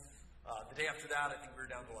 people. The day after that, I think we were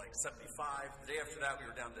down to like 75. The day after that, we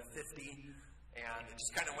were down to 50. And it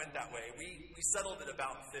just kind of went that way. We settled at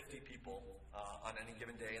about 50 people on any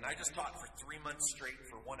given day. And I just taught for 3 months straight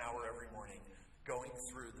for 1 hour every morning, going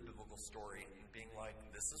through the biblical story and being like,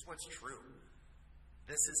 this is what's true.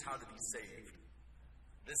 This is how to be saved.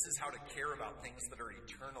 This is how to care about things that are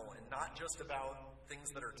eternal and not just about things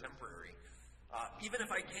that are temporary. Even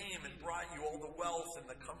if I came and brought you all the wealth and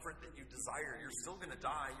the comfort that you desire, you're still going to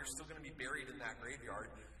die. You're still going to be buried in that graveyard.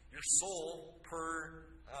 Your soul, per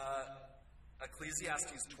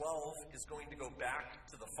Ecclesiastes 12, is going to go back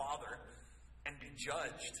to the Father and be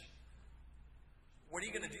judged. What are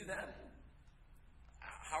you going to do then?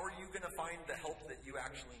 How are you going to find the help that you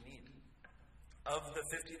actually need? Of the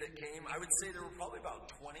 50 that came, I would say there were probably about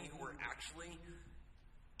 20 who were actually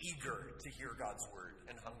eager to hear God's word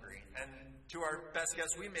and hungry. And to our best guess,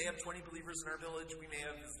 we may have 20 believers in our village. We may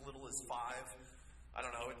have as little as 5. I don't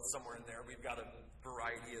know, it's somewhere in there. We've got a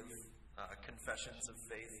variety of confessions of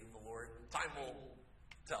faith in the Lord. Time will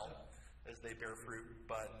tell as they bear fruit,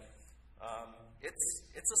 but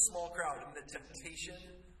it's a small crowd, and the temptation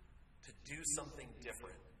to do something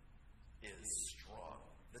different is strong.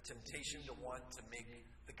 The temptation to want to make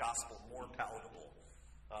the gospel more palatable,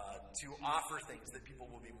 to offer things that people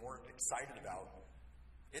will be more excited about,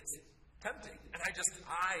 it's tempting. And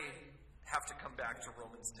I have to come back to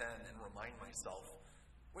Romans 10 and remind myself,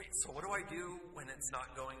 wait, so what do I do when it's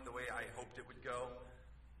not going the way I hoped it would go?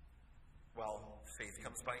 Well, faith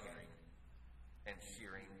comes by hearing, and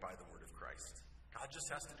hearing by the word of Christ. God just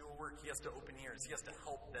has to do a work. He has to open ears. He has to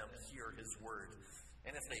help them hear his word.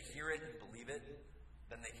 And if they hear it and believe it,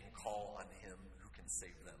 then they can call on him who can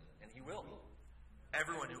save them. And he will.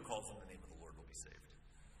 Everyone who calls on the name of the Lord will be saved.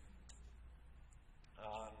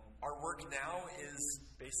 Our work now is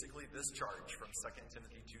basically this charge from 2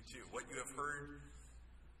 Timothy 2:2. What you have heard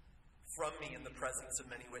from me in the presence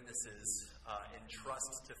of many witnesses,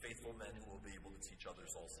 entrust to faithful men who will be able to teach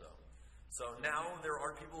others also. So now there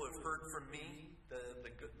are people who have heard from me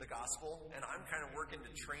the gospel, and I'm kind of working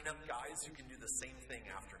to train up guys who can do the same thing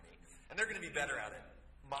after me. And they're going to be better at it.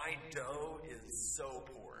 My dough is so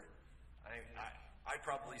poor.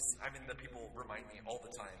 The people remind me all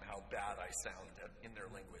the time how bad I sound in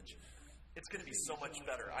their language. It's going to be so much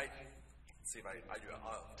better. Let's see if I do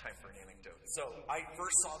have time for an anecdote. So I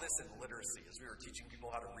first saw this in literacy as we were teaching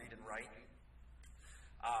people how to read and write.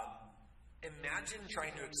 Imagine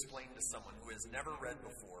trying to explain to someone who has never read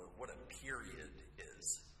before what a period is.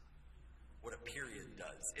 What a period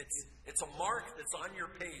does. It's a mark that's on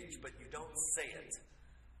your page, but you don't say it.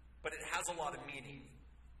 But it has a lot of meaning,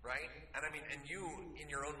 right? And you, in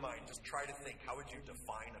your own mind, just try to think, how would you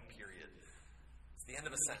define a period? It's the end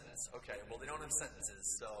of a sentence. Okay, well, they don't have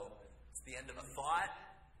sentences, so it's the end of a thought.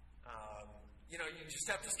 You just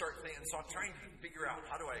have to start thinking. So I'm trying to figure out,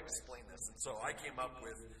 how do I explain this? And so I came up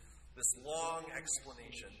with this long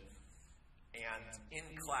explanation. And in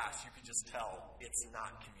class, you could just tell it's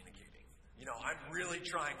not communicating. I'm really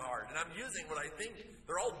trying hard. And I'm using what I think,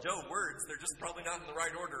 they're all dough words. They're just probably not in the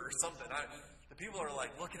right order or something. The people are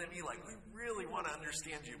looking at me like, we really want to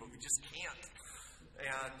understand you, but we just can't.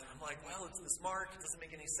 And I'm like, well, it's this mark. It doesn't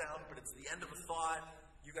make any sound, but it's the end of a thought.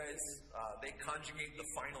 You guys, they conjugate the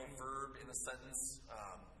final verb in a sentence.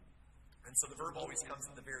 And so the verb always comes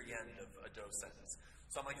at the very end of a dough sentence.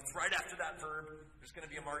 So I'm like, it's right after that verb. There's going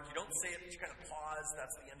to be a mark. You don't say it, but you kind of pause.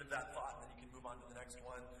 That's the end of that thought, and then you can move on to the next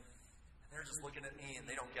one. And they're just looking at me, and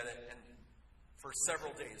they don't get it. And for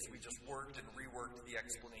several days, we just worked and reworked the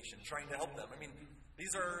explanation, trying to help them.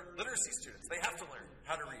 These are literacy students. They have to learn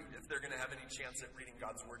how to read if they're going to have any chance at reading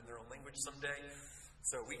God's Word in their own language someday.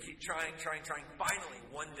 So we keep trying. Finally,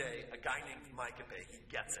 one day, a guy named Micah, he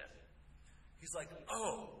gets it. He's like,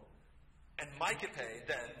 oh. And Micah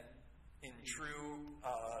then, in true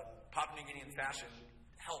Papua New Guinean fashion,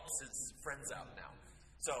 helps his friends out now.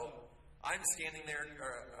 So I'm standing there,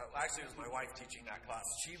 actually it was my wife teaching that class.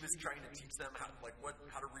 She was trying to teach them how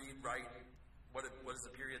to read, write, what is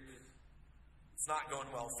the period. It's not going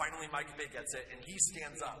well. Finally, Micah gets it, and he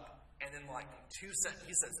stands up, and in he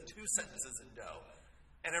says 2 sentences in dough.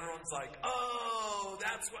 And everyone's like, oh,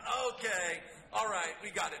 that's what, okay, all right,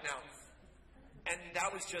 we got it now. And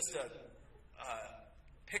that was just a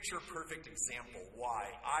picture-perfect example why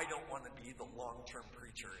I don't want to be the long-term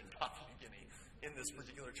preacher in Papua New Guinea in this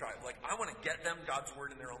particular tribe. I want to get them God's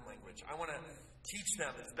Word in their own language. I want to teach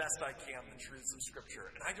them as best I can the truths of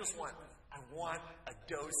Scripture. And I want a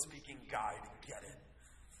dough-speaking guy to get it.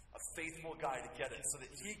 A faithful guy to get it so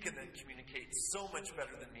that he can then communicate so much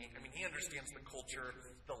better than me. He understands the culture,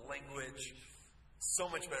 the language, so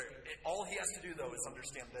much better. All he has to do, though, is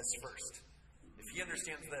understand this first. If he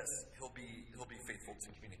understands this, he'll be faithful to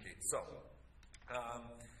communicate. So,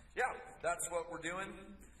 that's what we're doing.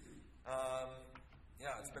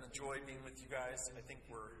 It's been a joy being with you guys. I think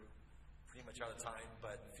we're pretty much out of time,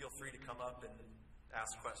 but feel free to come up and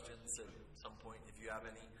ask questions at some point if you have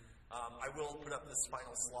any. I will put up this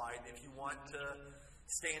final slide. If you want to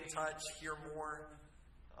stay in touch, hear more,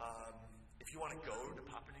 if you want to go to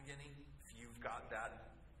Papua New Guinea, if you've got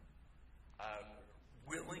that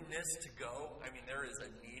willingness to go, there is a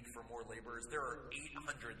need for more laborers. There are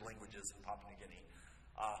 800 languages in Papua New Guinea.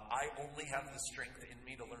 I only have the strength in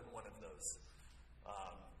me to learn one of those.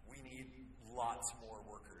 We need lots more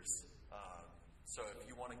workers. So if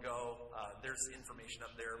you want to go, there's information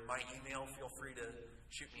up there. My email, feel free to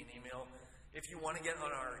shoot me an email. If you want to get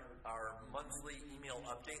on our monthly email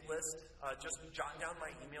update list, just jot down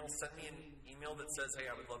my email. Send me an email that says,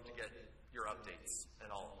 hey, I would love to get your updates,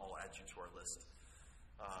 and I'll add you to our list.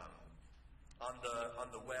 On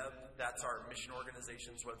the web, that's our mission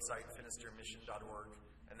organization's website, finistermission.org.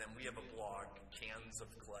 And then we have a blog, Cans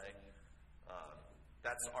of Clay.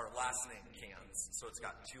 That's our last name, Cans. So it's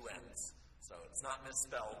got 2 N's. So it's not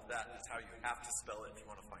misspelled. That is how you have to spell it if you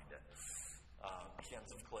want to find it.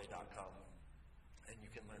 Cansofclay.com. And you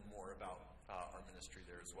can learn more about our ministry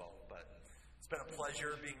there as well. But it's been a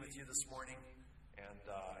pleasure being with you this morning. And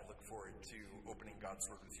I look forward to opening God's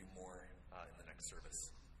Word with you more in the next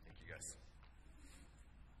service. Thank you, guys.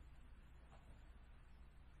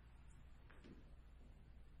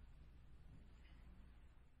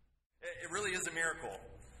 It really is a miracle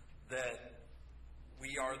that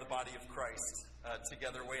we are the body of Christ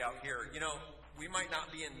together way out here. We might not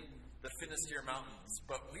be in the Finisterre Mountains,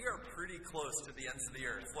 but we are pretty close to the ends of the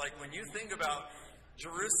earth. When you think about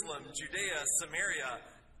Jerusalem, Judea, Samaria,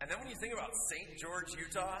 and then when you think about St. George,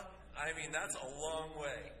 Utah, that's a long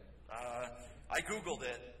way. I Googled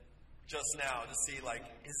it just now to see,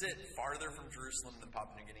 is it farther from Jerusalem than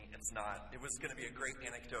Papua New Guinea? It's not. It was going to be a great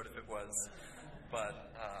anecdote if it was. But,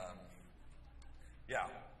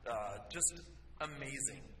 Just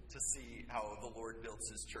amazing to see how the Lord builds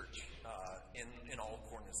his church in all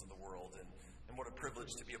corners of the world. And what a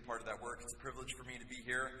privilege to be a part of that work. It's a privilege for me to be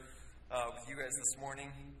here with you guys this morning.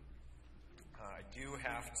 I do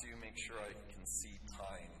have to make sure I can see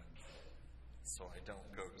time so I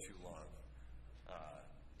don't go too long.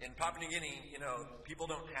 In Papua New Guinea, people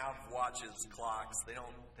don't have watches, clocks. They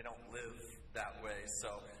don't live that way.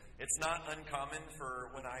 So it's not uncommon for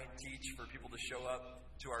when I teach for people to show up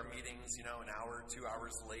to our meetings, an hour, 2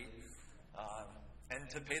 hours late. And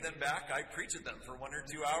to pay them back, I preach at them for 1 or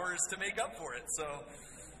 2 hours to make up for it. So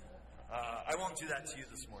I won't do that to you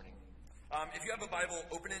this morning. If you have a Bible,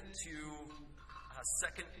 open it to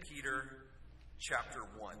 2 Peter chapter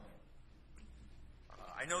 1.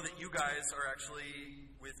 I know that you guys are actually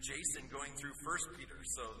with Jason going through 1 Peter,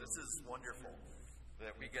 so this is wonderful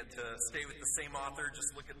that we get to stay with the same author,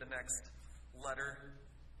 just look at the next letter.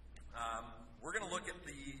 We're going to look at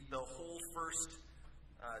the whole first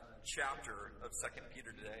chapter of 2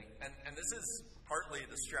 Peter today, and this is partly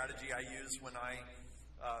the strategy I use when I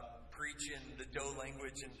preach in the Dho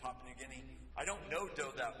language in Papua New Guinea. I don't know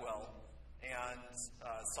Dho that well, and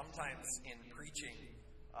sometimes in preaching,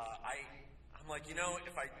 I'm like, if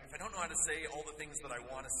I don't know how to say all the things that I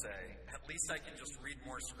want to say, at least I can just read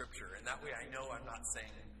more scripture, and that way I know I'm not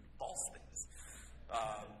saying false things.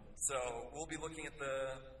 So we'll be looking at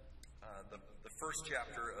the first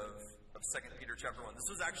chapter of 2 Peter chapter 1.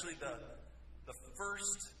 This was actually the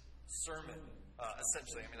first sermon,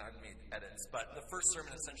 essentially. I mean, I've made edits, but the first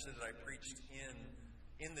sermon essentially that I preached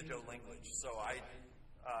in the Dho language. So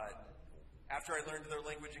after I learned their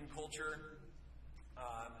language and culture,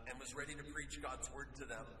 and was ready to preach God's word to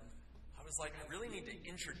them, I was like, I really need to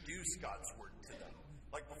introduce God's word to them.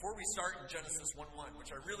 Like, before we start in Genesis 1:1, which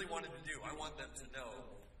I really wanted to do, I want them to know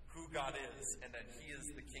who God is, and that he is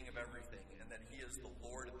the king of everything, and that he is the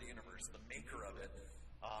Lord of the universe, the maker of it,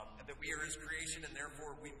 and that we are his creation, and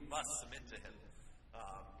therefore we must submit to him.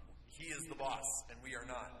 He is the boss, and we are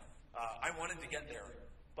not. I wanted to get there,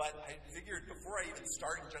 but I figured before I even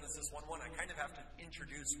start in Genesis 1:1, I kind of have to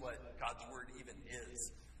introduce what God's word even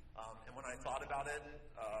is. And when I thought about it,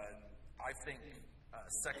 I think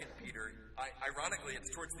 2 Peter, ironically,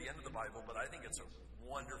 it's towards the end of the Bible, but I think it's a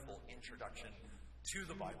wonderful introduction to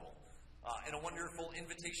the Bible, and a wonderful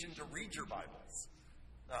invitation to read your Bibles,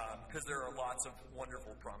 because there are lots of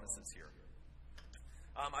wonderful promises here.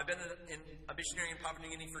 I've been a missionary in Papua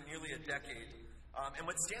New Guinea for nearly a decade, and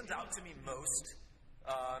what stands out to me most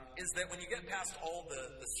is that when you get past all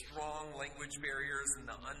the strong language barriers and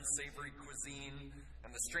the unsavory cuisine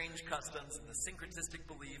and the strange customs and the syncretistic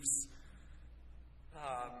beliefs,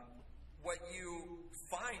 what you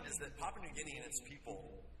find is that Papua New Guinea and its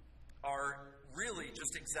people are really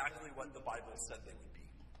just exactly what the Bible said they would be.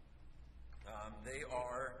 They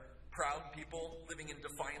are proud people living in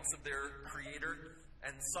defiance of their Creator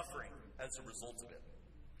and suffering as a result of it.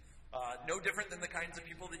 No different than the kinds of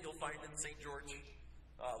people that you'll find in St. George.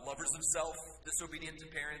 Lovers of self, disobedient to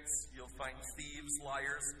parents. You'll find thieves,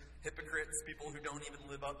 liars, hypocrites, people who don't even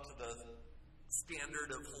live up to the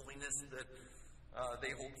standard of holiness that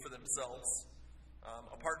they hold for themselves.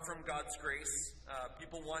 Apart from God's grace,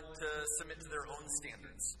 people want to submit to their own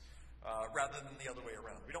standards rather than the other way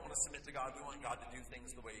around. We don't want to submit to God. We want God to do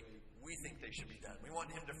things the way we think they should be done. We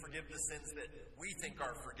want him to forgive the sins that we think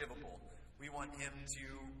are forgivable. We want him to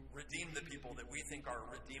redeem the people that we think are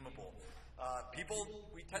redeemable.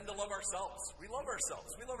 We tend to love ourselves. We love ourselves.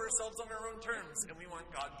 We love ourselves on our own terms, and we want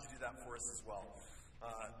God to do that for us as well,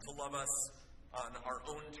 to love us on our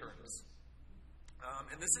own terms.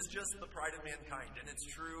 And this is just the pride of mankind, and it's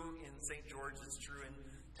true in St. George, it's true in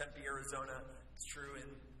Tempe, Arizona, it's true in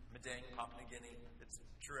Madang, Papua New Guinea, it's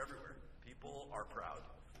true everywhere. People are proud.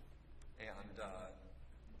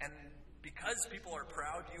 And because people are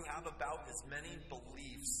proud, you have about as many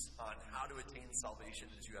beliefs on how to attain salvation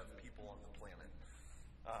as you have people on the planet.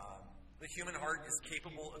 The human heart is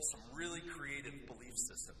capable of some really creative belief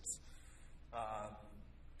systems.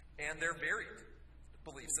 And they're varied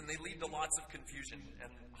beliefs, and they lead to lots of confusion.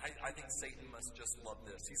 And I think Satan must just love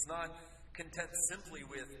this. He's not content simply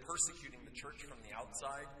with persecuting the church from the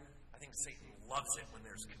outside. I think Satan loves it when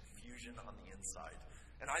there's confusion on the inside.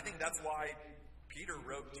 And I think that's why Peter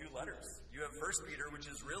wrote 2 letters. You have 1 Peter, which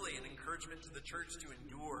is really an encouragement to the church to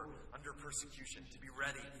endure under persecution, to be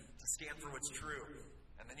ready, to stand for what's true.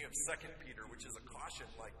 And then you have 2 Peter, which is a caution,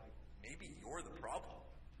 like, maybe you're the problem.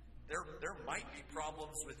 There might be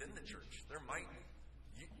problems within the church.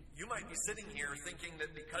 You might be sitting here thinking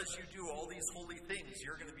that because you do all these holy things,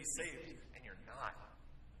 you're going to be saved, and you're not.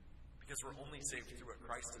 Because we're only saved through what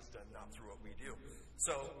Christ has done, not through what we do.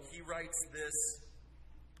 So he writes this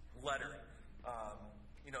letter.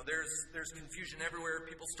 There's confusion everywhere.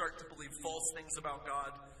 People start to believe false things about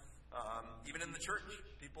God. Even in the church,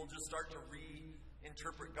 people just start to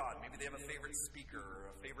reinterpret God. Maybe they have a favorite speaker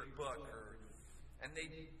or a favorite book, and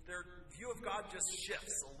their view of God just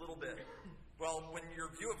shifts a little bit. Well, when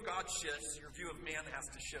your view of God shifts, your view of man has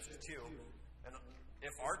to shift too. And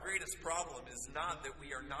if our greatest problem is not that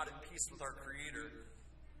we are not at peace with our Creator,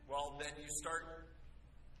 well, then you start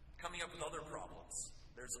coming up with other problems.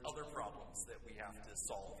 There's other problems that we have to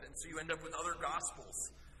solve. And so you end up with other gospels,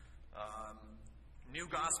 new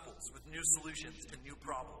gospels with new solutions to new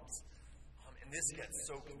problems. And this gets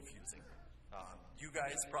so confusing. You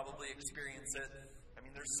guys probably experience it. I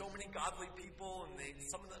mean, there's so many godly people, and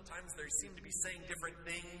some of the times they seem to be saying different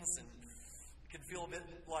things, and it can feel a bit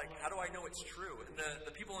like, how do I know it's true? And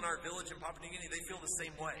the people in our village in Papua New Guinea, they feel the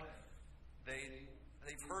same way.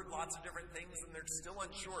 They've heard lots of different things, and they're still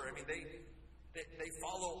unsure. I mean, they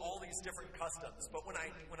follow all these different customs. But when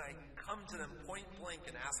I come to them point blank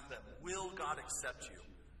and ask them, will God accept you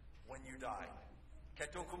when you die?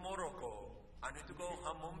 Ketokumoroko, anutuko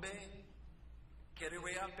hamombe,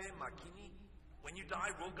 kereweape makini. When you die,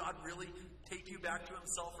 will God really take you back to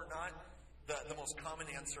himself or not? The most common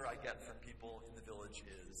answer I get from people in the village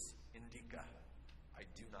is Indika. I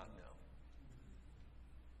do not know.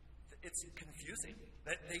 It's confusing.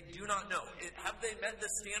 They do not know. Have they met the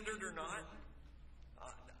standard or not?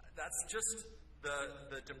 That's just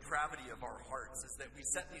the depravity of our hearts, is that we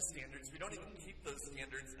set these standards, we don't even keep those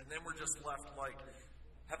standards, and then we're just left like,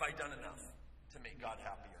 have I done enough to make God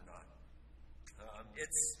happy or not?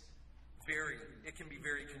 It can be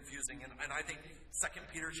very confusing, and I think 2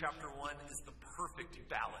 Peter chapter 1 is the perfect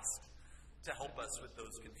ballast to help us with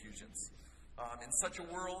those confusions. In such a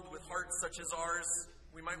world with hearts such as ours,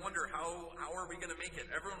 we might wonder, how are we going to make it?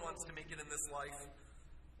 Everyone wants to make it in this life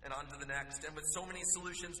and on to the next. And with so many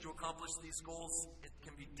solutions to accomplish these goals, it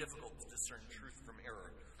can be difficult to discern truth from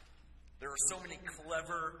error. There are so many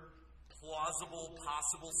clever, plausible,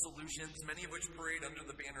 possible solutions, many of which parade under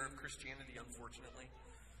the banner of Christianity, unfortunately.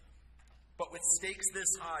 But with stakes this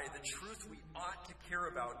high, the truth we ought to care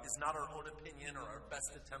about is not our own opinion or our best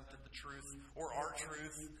attempt at the truth or our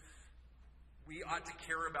truth. We ought to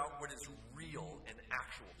care about what is real and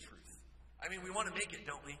actual truth. I mean, we want to make it,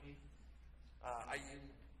 don't we?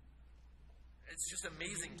 It's just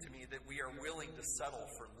amazing to me that we are willing to settle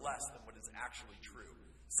for less than what is actually true.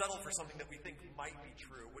 Settle for something that we think might be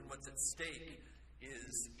true when what's at stake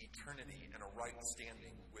is eternity and a right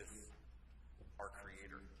standing with our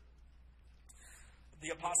Creator.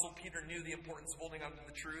 The Apostle Peter knew the importance of holding on to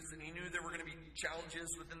the truth, and he knew there were going to be challenges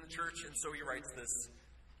within the church, and so he writes this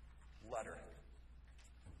letter.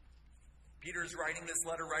 Peter's writing this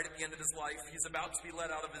letter right at the end of his life. He's about to be let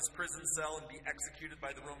out of his prison cell and be executed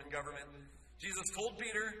by the Roman government. Jesus told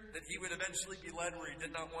Peter that he would eventually be led where he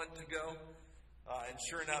did not want to go. And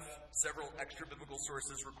sure enough, several extra-biblical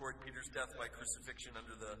sources record Peter's death by crucifixion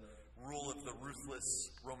under the rule of the ruthless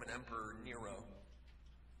Roman Emperor Nero.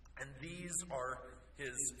 And these are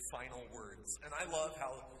his final words. And I love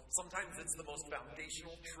how sometimes it's the most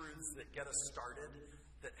foundational truths that get us started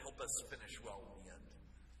that help us finish well in the end.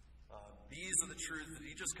 These are the truths that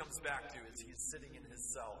he just comes back to as he's sitting in his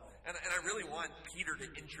cell. And I really want Peter to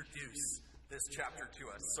introduce this chapter to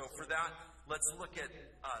us. So for that, let's look at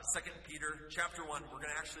 2 Peter chapter 1. We're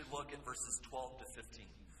going to actually look at verses 12 to 15.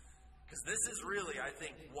 Because this is really, I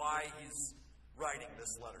think, why he's writing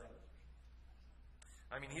this letter.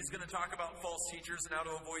 I mean, he's going to talk about false teachers and how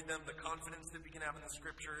to avoid them, the confidence that we can have in the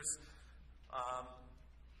Scriptures.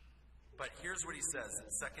 But here's what he says in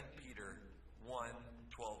 2 Peter 1,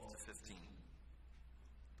 12 to 15.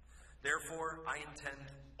 Therefore, I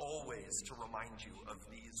intend always to remind you of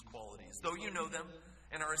these qualities. Though you know them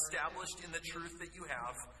and are established in the truth that you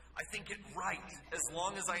have, I think it right, as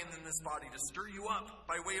long as I am in this body, to stir you up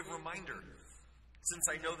by way of reminder, since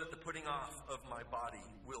I know that the putting off of my body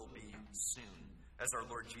will be soon, as our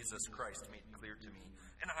Lord Jesus Christ made clear to me.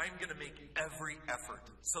 And I'm going to make every effort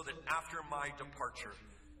so that after my departure,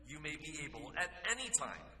 you may be able at any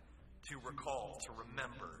time to recall, to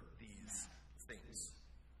remember these things.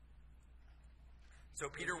 So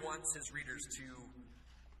Peter wants his readers to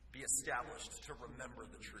be established, to remember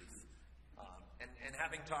the truth. And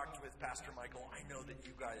having talked with Pastor Michael, I know that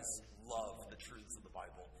you guys love the truths of the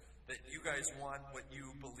Bible, that you guys want what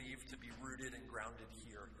you believe to be rooted and grounded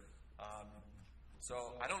here.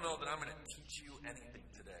 So I don't know that I'm going to teach you anything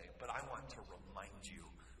today, but I want to remind you,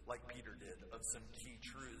 like Peter did, of some key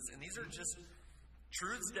truths. And these are just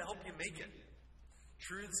truths to help you make it.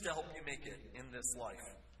 Truths to help you make it in this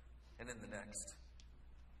life and in the next.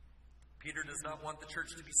 Peter does not want the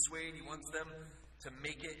church to be swayed. He wants them to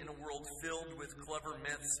make it in a world filled with clever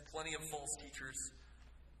myths, plenty of false teachers.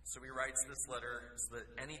 So he writes this letter so that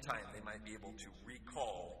any time they might be able to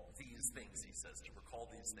recall these things, he says, to recall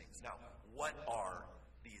these things. Now, what are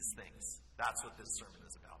these things? That's what this sermon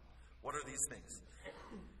is about. What are these things?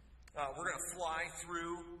 We're going to fly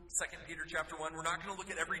through 2 Peter chapter 1. We're not going to look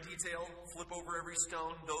at every detail, flip over every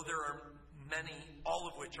stone, though there are many, all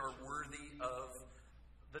of which are worthy of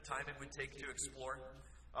the time it would take to explore.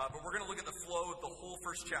 But we're going to look at the flow of the whole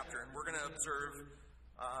first chapter, and we're going to observe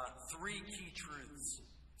three key truths,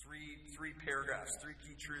 three paragraphs, three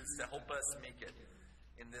key truths to help us make it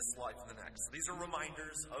in this life and the next. These are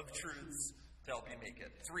reminders of truths to help you make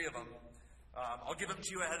it. Three of them. I'll give them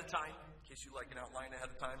to you ahead of time, in case you like an outline ahead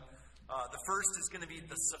of time. The first is going to be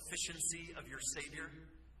the sufficiency of your Savior.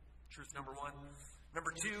 Truth number one.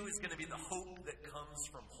 Number two is going to be the hope that comes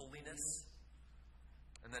from holiness.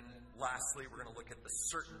 And then lastly, we're going to look at the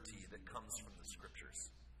certainty that comes from the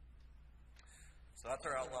Scriptures. So that's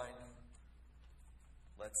our outline.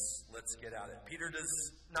 Let's get at it. Peter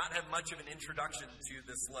does not have much of an introduction to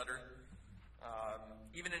this letter.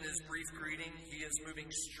 Even in his brief greeting, he is moving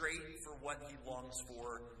straight for what he longs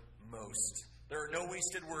for most. There are no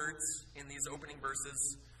wasted words in these opening verses.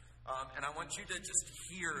 And I want you to just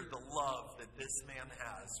hear the love that this man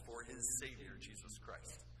has for his Savior, Jesus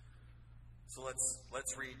Christ. So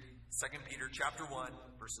let's read 2 Peter chapter 1,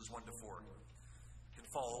 verses 1 to 4. You can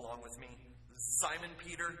follow along with me. This is Simon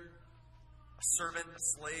Peter, a servant, a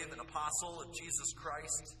slave, an apostle of Jesus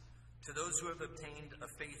Christ, to those who have obtained a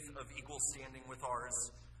faith of equal standing with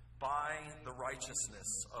ours by the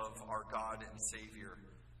righteousness of our God and Savior,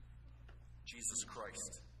 Jesus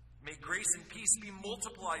Christ. May grace and peace be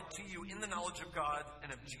multiplied to you in the knowledge of God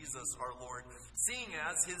and of Jesus our Lord, seeing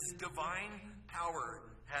as his divine power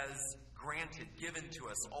has given to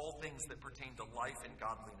us all things that pertain to life and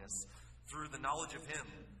godliness through the knowledge of him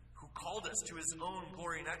who called us to his own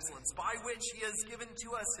glory and excellence, by which he has given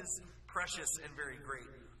to us his precious and very great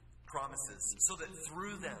promises, so that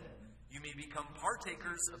through them you may become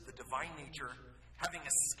partakers of the divine nature, having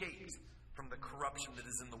escaped from the corruption that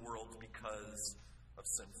is in the world because of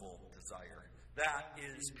sinful desire. That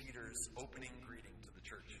is Peter's opening greeting to the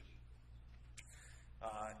church.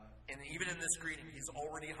 And even in this greeting, he's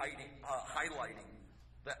already highlighting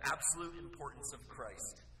the absolute importance of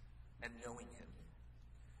Christ and knowing him.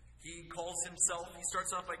 He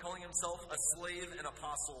starts off by calling himself a slave and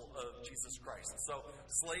apostle of Jesus Christ. So,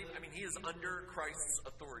 slave, he is under Christ's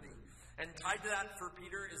authority. And tied to that for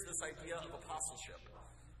Peter is this idea of apostleship.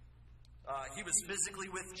 He was physically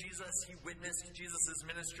with Jesus. He witnessed Jesus'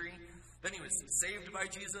 ministry. Then he was saved by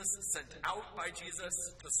Jesus, sent out by Jesus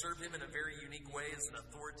to serve him in a very unique way as an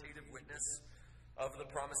authoritative witness of the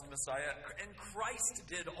promised Messiah. And Christ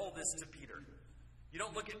did all this to Peter. You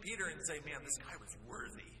don't look at Peter and say, man, this guy was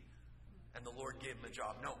worthy, and the Lord gave him a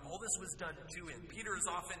job. No, all this was done to him. Peter is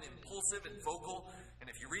often impulsive and vocal, and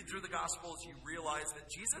if you read through the Gospels, you realize that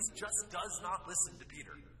Jesus just does not listen to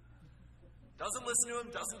Peter. Doesn't listen to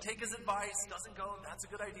him, doesn't take his advice, doesn't go, that's a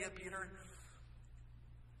good idea, Peter.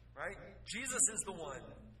 Right? Jesus is the one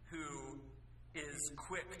who is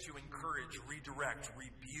quick to encourage, redirect,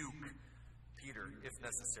 rebuke Peter if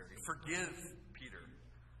necessary. Forgive Peter.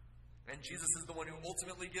 And Jesus is the one who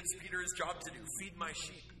ultimately gives Peter his job to do. Feed my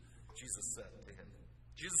sheep, Jesus said to him.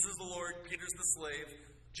 Jesus is the Lord, Peter's the slave.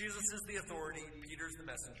 Jesus is the authority, Peter's the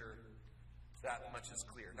messenger. That much is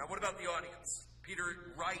clear. Now what about the audience?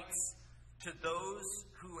 Peter writes to those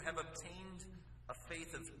who have obtained a faith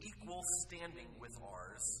of equal standing with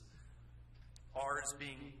ours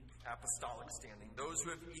being apostolic standing, those who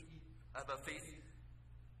have a faith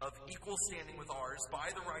of equal standing with ours by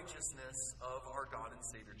the righteousness of our God and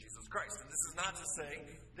Savior Jesus Christ. And this is not to say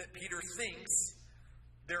that Peter thinks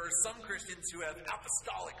there are some Christians who have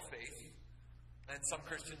apostolic faith and some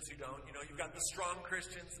Christians who don't. You've got the strong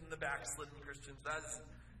Christians and the backslidden Christians. That's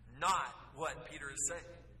not what Peter is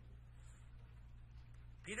saying.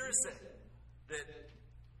 Peter is saying that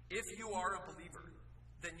if you are a believer,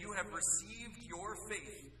 then you have received your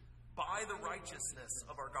faith by the righteousness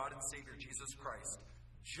of our God and Savior Jesus Christ,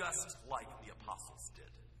 just like the apostles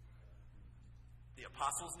did. The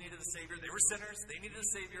apostles needed a Savior. They were sinners. They needed a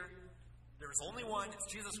Savior. There is only one. It's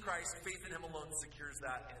Jesus Christ. Faith in him alone secures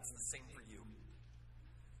that, and it's the same for you.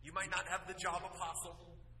 You might not have the job apostle.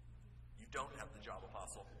 You don't have the job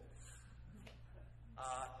apostle.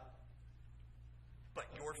 But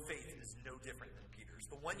your faith is no different than Peter's.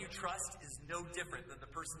 The one you trust is no different than the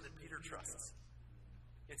person that Peter trusts.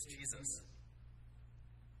 It's Jesus.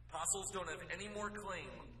 Apostles don't have any more claim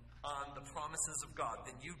on the promises of God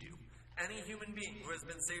than you do. Any human being who has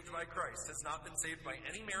been saved by Christ has not been saved by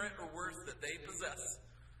any merit or worth that they possess,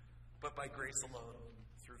 but by grace alone,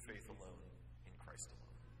 through faith alone, in Christ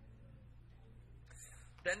alone.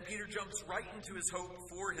 Then Peter jumps right into his hope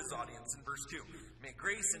for his audience in verse 2. May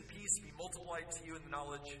grace and peace be multiplied to you in the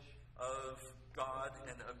knowledge of God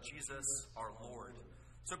and of Jesus our Lord.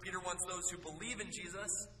 So Peter wants those who believe in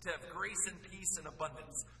Jesus to have grace and peace in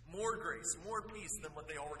abundance. More grace, more peace than what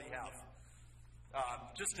they already have.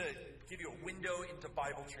 Just to give you a window into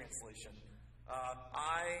Bible translation,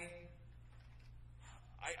 I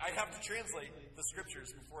have to translate the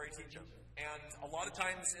scriptures before I teach them. And a lot of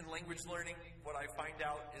times in language learning, what I find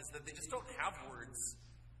out is that they just don't have words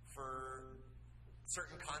for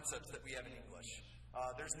certain concepts that we have in English.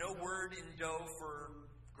 There's no word in do for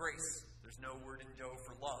grace. There's no word in do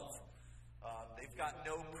for love. They've got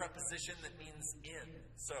no preposition that means in.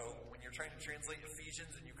 So when you're trying to translate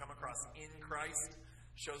Ephesians and you come across in Christ,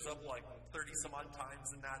 shows up like 30 some odd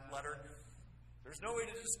times in that letter. There's no way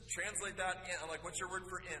to just translate that in. Like, what's your word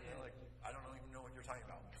for in? They're like, I don't even know what you're talking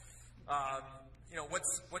about.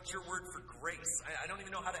 What's your word for grace? I don't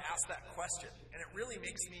even know how to ask that question. And it really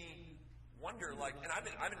makes me wonder, like, and I've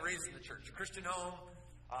been raised in the church, Christian home.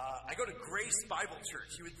 I go to Grace Bible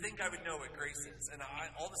Church. You would think I would know what grace is. And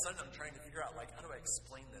all of a sudden I'm trying to figure out, like, how do I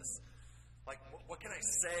explain this? Like, what can I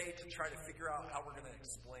say to try to figure out how we're going to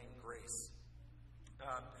explain grace?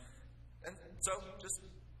 And so, just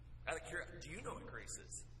out of curiosity, do you know what grace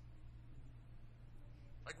is?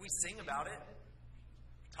 Like, we sing about it,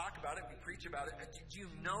 we talk about it, we preach about it. Do you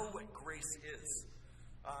know what grace is?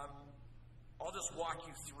 I'll just walk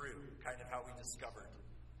you through kind of how we discovered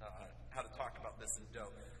how to talk about this in Doe.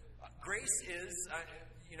 Grace is,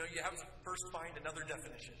 you have to first find another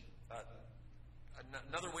definition,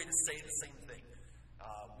 another way to say the same thing.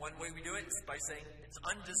 One way we do it is by saying it's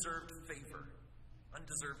undeserved favor.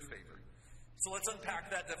 Undeserved favor. So let's unpack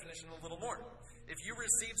that definition a little more. If you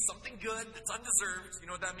receive something good that's undeserved, you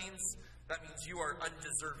know what that means? That means you are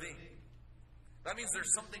undeserving. That means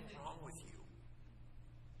there's something wrong with you.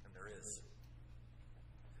 And there is.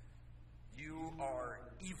 You are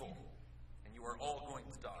evil, and you are all going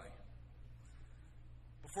to die.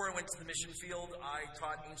 Before I went to the mission field, I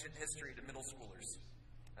taught ancient history to middle schoolers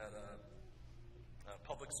at a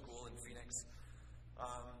public school in Phoenix.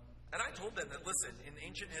 And I told them that, listen, in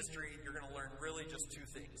ancient history, you're going to learn really just two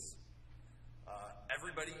things.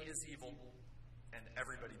 Everybody is evil, and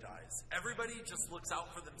everybody dies. Everybody just looks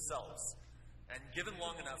out for themselves. And given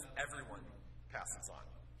long enough, everyone passes on.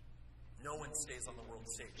 No one stays on the world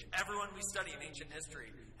stage. Everyone we study in ancient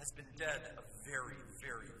history has been dead a very,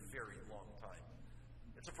 very, very long time.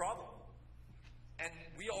 It's a problem. And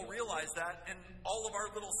we all realize that, and all of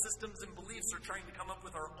our little systems and beliefs are trying to come up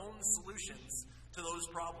with our own solutions to those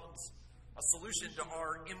problems. A solution to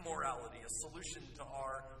our immorality, a solution to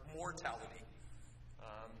our mortality.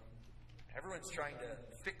 Everyone's trying to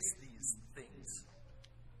fix these things.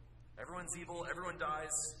 Everyone's evil, everyone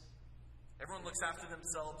dies. Everyone looks after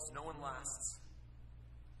themselves, no one lasts.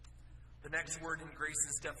 The next word in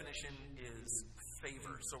grace's definition is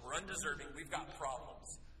favor. So we're undeserving, we've got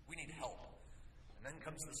problems, we need help. And then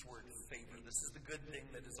comes this word, favor. This is the good thing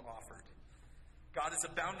that is offered. God is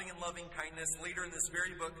abounding in loving kindness. Later in this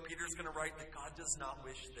very book, Peter's going to write that God does not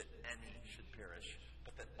wish that any should perish,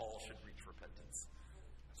 but that all should reach repentance.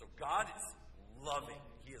 So God is loving,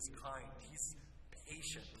 He is kind, He's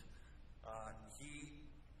patient. He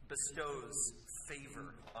bestows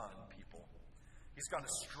favor on people. He's got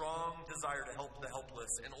a strong desire to help the helpless.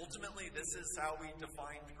 And ultimately, this is how we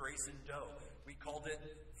defined grace in Doe. We called it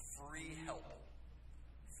free help.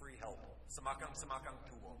 Free help. Samakang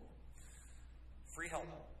tuwo. Free help.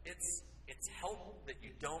 It's help that you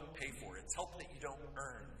don't pay for. It's help that you don't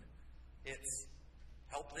earn. It's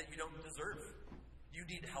help that you don't deserve. You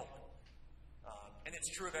need help. And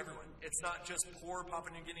it's true of everyone. It's not just poor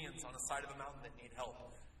Papua New Guineans on the side of a mountain that need help.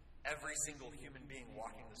 Every single human being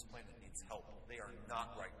walking this planet needs help. They are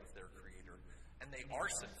not right with their Creator. And they are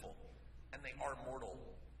sinful. And they are mortal.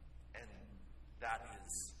 And that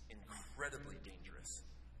is incredibly dangerous.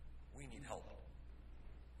 We need help.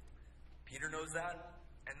 Peter knows that.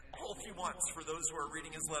 And all he wants for those who are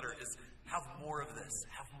reading his letter is have more of this.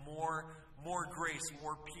 Have more grace,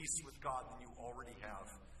 more peace with God than you already have.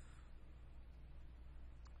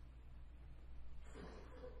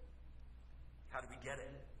 How do we get it?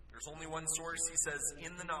 There's only one source. He says,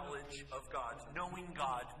 in the knowledge of God, knowing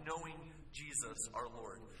Jesus, our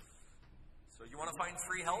Lord. So you want to find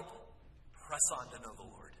free help? Press on to know the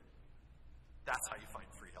Lord. That's how you find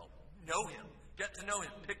free help. Know Him. Get to know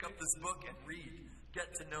Him. Pick up this book and read. Get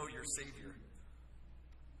to know your Savior.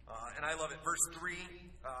 And I love it. Verse 3,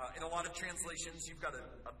 in a lot of translations, you've got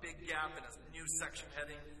a big gap and a new section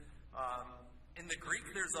heading. In the Greek,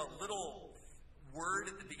 there's a little word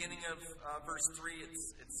at the beginning of verse 3.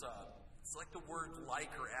 It's like the word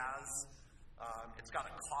like or as. It's got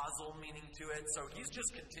a causal meaning to it. So he's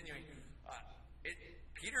just continuing.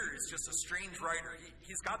 Peter is just a strange writer.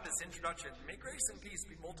 He's got this introduction. May grace and peace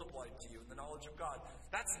be multiplied to you in the knowledge of God.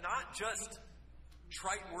 That's not just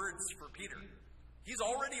trite words for Peter. He's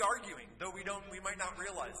already arguing, though we might not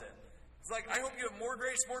realize it. It's like, I hope you have more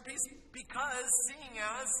grace, more peace, because seeing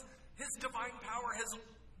as his divine power has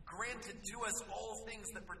granted to us all things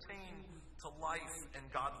that pertain to life and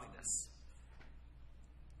godliness.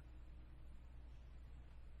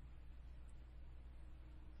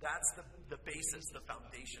 That's the basis, the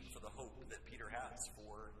foundation for the hope that Peter has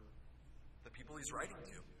for the people he's writing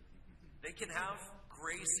to. They can have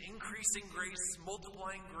grace, increasing grace,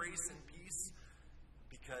 multiplying grace and peace,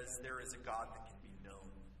 because there is a God that can be known.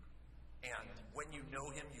 And when you know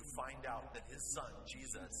him, you find out that his son,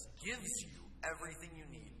 Jesus, gives you everything you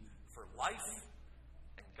need for life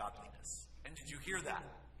and godliness. And did you hear that?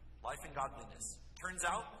 Life and godliness. Turns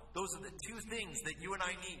out, those are the two things that you and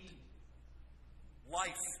I need.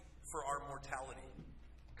 Life for our mortality.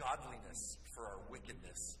 Godliness for our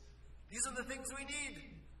wickedness. These are the things we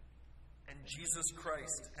need. And Jesus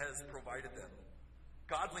Christ has provided them.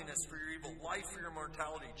 Godliness for your evil, life for your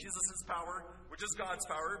mortality. Jesus' power, which is God's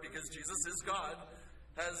power, because Jesus is God,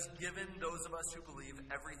 has given those of us who believe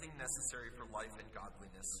everything necessary for life and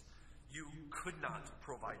godliness. You could not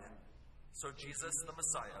provide it. So Jesus, the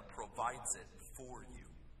Messiah, provides it for you.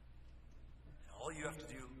 And all you have to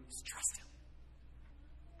do is trust him.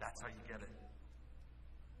 That's how you get it.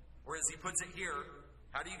 Or as he puts it here,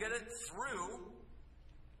 how do you get it? Through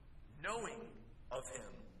knowing of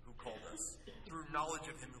him who called us. Through knowledge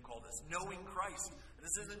of him who called us. Knowing Christ.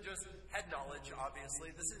 This isn't just head knowledge, obviously.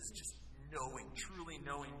 This is just knowing, truly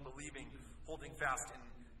knowing, believing, holding fast.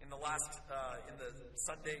 In the last, in the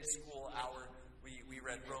Sunday school hour, we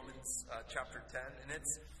read Romans chapter 10, and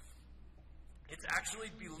it's actually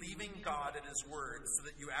believing God at his word so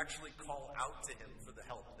that you actually call out to him for the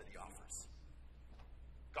help that he offers.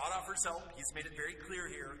 God offers help. He's made it very clear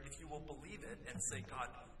here. If you will believe it and say, God,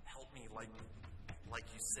 help me like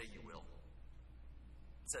you say you will.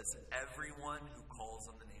 It says, everyone who calls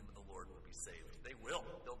on the name of the Lord will be saved. They will.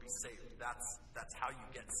 They'll be saved. That's how you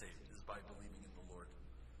get saved, is by believing in the Lord.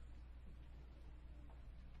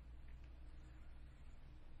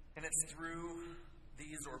 And it's through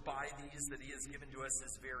these or by these that he has given to us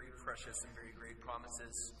his very precious and very great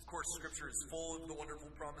promises. Of course, Scripture is full of the wonderful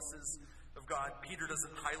promises of God. Peter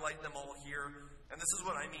doesn't highlight them all here. And this is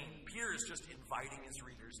what I mean. Peter is just inviting his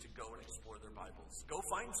readers to go and explore their Bibles. Go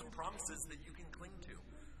find some promises that you can cling to.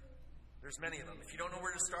 There's many of them. If you don't know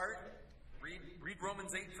where to start, read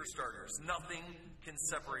Romans 8 for starters. Nothing can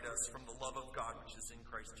separate us from the love of God which is in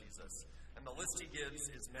Christ Jesus. And the list he gives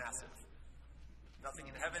is massive. Nothing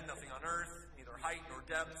in heaven, nothing on earth, neither height nor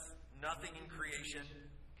depth, nothing in creation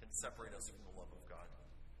can separate us from the love of God.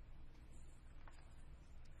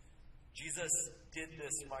 Jesus did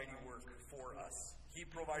this mighty work for us. He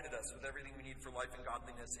provided us with everything we need for life and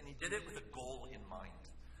godliness, and he did it with a goal in mind.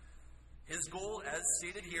 His goal, as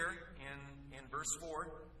stated here in verse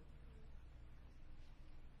 4,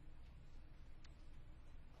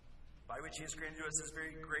 by which he has granted to us his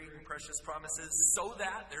very great and precious promises, so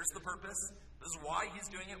that, there's the purpose, this is why he's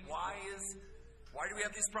doing it, why do we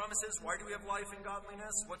have these promises? Why do we have life and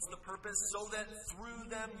godliness? What's the purpose? So that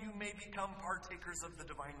through them you may become partakers of the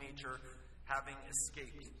divine nature, having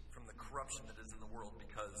escaped from the corruption that is in the world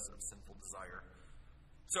because of sinful desire.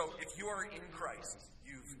 So, if you are in Christ,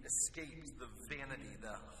 you've escaped the vanity,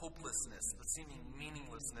 the hopelessness, the seeming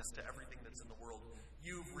meaninglessness to everything that's in the world.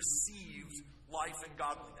 You've received life and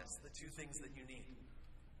godliness, the two things that you need.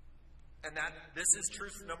 And this is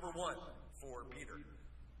truth number one for Peter.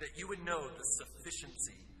 That you would know the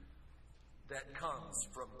sufficiency that comes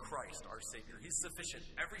from Christ, our Savior. He's sufficient.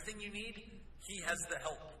 Everything you need, he has the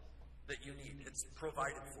help that you need. It's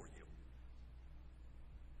provided for you.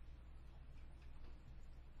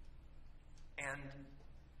 And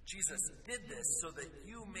Jesus did this so that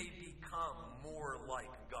you may become more like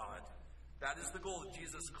God. That is the goal of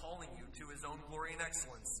Jesus calling you to his own glory and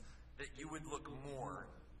excellence, that you would look more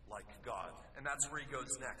like God. And that's where he goes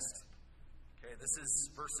next. Okay, this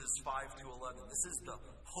is verses 5 to 11. This is the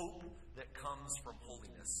hope that comes from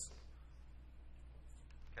holiness.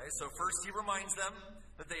 Okay, so first he reminds them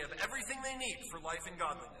that they have everything they need for life and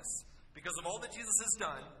godliness because of all that Jesus has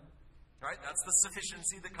done. Right? That's the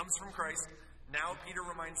sufficiency that comes from Christ. Now Peter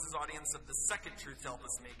reminds his audience of the second truth to help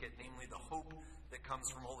us make it, namely the hope that comes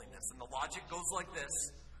from holiness. And the logic goes like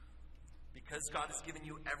this. Because God has given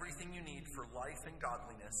you everything you need for life and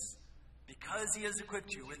godliness, because he has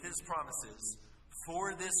equipped you with his promises,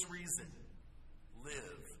 for this reason,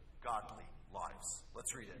 live godly lives.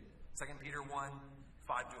 Let's read it. 2 Peter 1,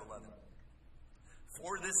 5-11.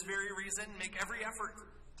 For this very reason, make every effort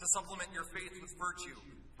to supplement your faith with virtue,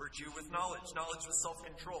 virtue with knowledge, knowledge with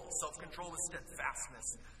self-control, self-control with steadfastness,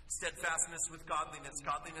 steadfastness with godliness,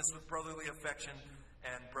 godliness with brotherly affection,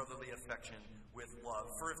 and brotherly affection with love.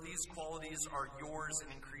 For if these qualities are yours and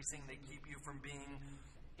increasing, they keep you from being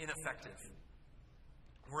ineffective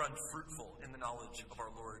or unfruitful in the knowledge of our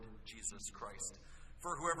Lord Jesus Christ.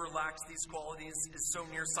 For whoever lacks these qualities is so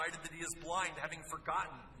nearsighted that he is blind, having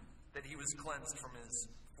forgotten that he was cleansed from his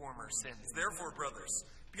former sins. Therefore, brothers,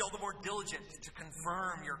 be all the more diligent to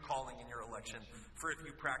confirm your calling and your election. For if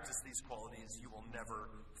you practice these qualities, you will never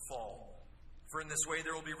fall. For in this way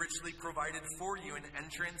there will be richly provided for you an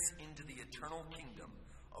entrance into the eternal kingdom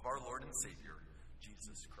of our Lord and Savior,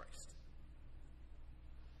 Jesus Christ.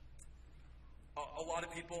 A lot of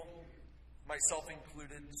people, myself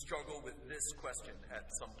included, struggle with this question at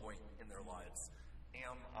some point in their lives.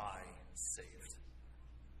 Am I saved?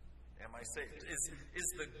 Am I saved? Is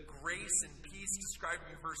the grace and peace described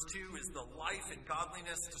in verse 2, is the life and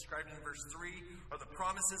godliness described in verse 3, are the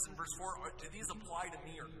promises in verse 4, do these apply to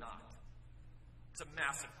me or not? It's a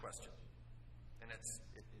massive question. And it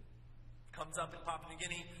comes up in Papua New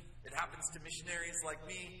Guinea. It happens to missionaries like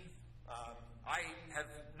me. I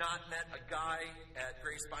have not met a guy at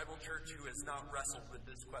Grace Bible Church who has not wrestled with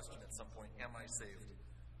this question at some point. Am I saved?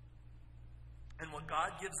 And what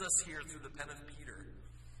God gives us here through the pen of Peter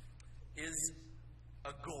is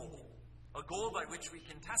a goal by which we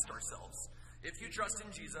can test ourselves. If you trust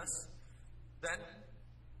in Jesus, then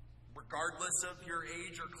regardless of your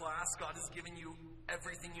age or class, God has given you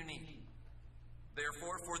everything you need.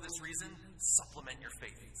 Therefore, for this reason, supplement your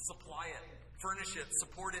faith. Supply it, furnish it,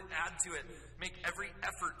 support it, add to it. Make every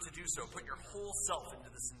effort to do so. Put your whole self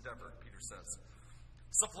into this endeavor, Peter says.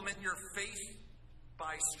 Supplement your faith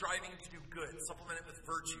by striving to do good. Supplement it with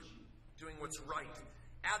virtue, doing what's right.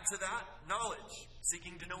 Add to that knowledge,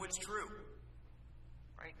 seeking to know what's true.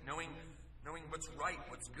 Right? Knowing what's right,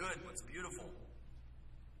 what's good, what's beautiful.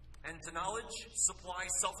 And to knowledge, supply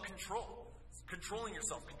self-control. Controlling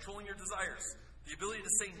yourself, controlling your desires. The ability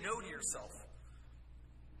to say no to yourself.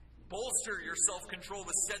 Bolster your self-control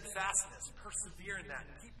with steadfastness. Persevere in that.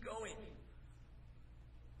 Keep going.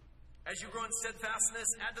 As you grow in steadfastness,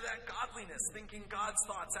 add to that godliness, thinking God's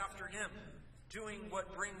thoughts after him. Doing what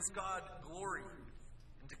brings God glory.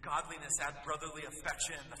 And to godliness, add brotherly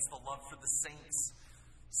affection. That's the love for the saints.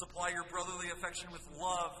 Supply your brotherly affection with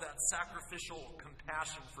love, that sacrificial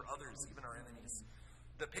compassion for others, even our enemies.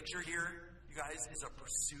 The picture here, you guys, is a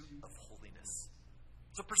pursuit of holiness.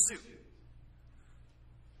 It's a pursuit.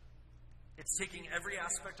 It's taking every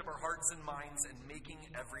aspect of our hearts and minds and making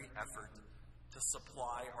every effort to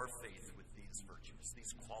supply our faith with these virtues,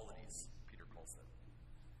 these qualities, Peter calls them.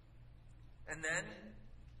 And then,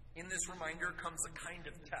 in this reminder comes a kind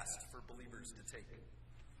of test for believers to take.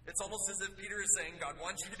 It's almost as if Peter is saying, God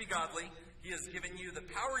wants you to be godly. He has given you the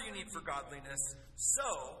power you need for godliness.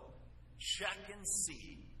 So, check and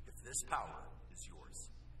see if this power is yours.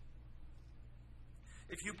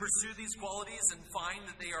 If you pursue these qualities and find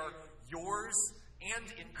that they are yours and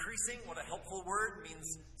increasing, what a helpful word, means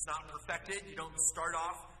it's not perfected. You don't start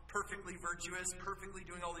off perfectly virtuous, perfectly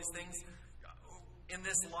doing all these things. In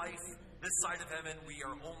this life, this side of heaven, we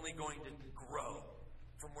are only going to grow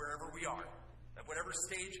from wherever we are. At whatever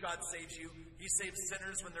stage God saves you, he saves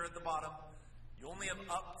sinners when they're at the bottom. You only have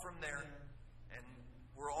up from there. And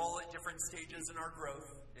we're all at different stages in our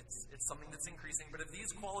growth. It's something that's increasing. But if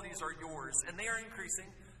these qualities are yours, and they are increasing,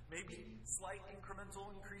 maybe slight incremental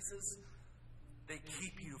increases, they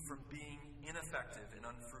keep you from being ineffective and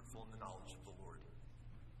unfruitful in the knowledge of the Lord.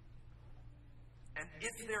 And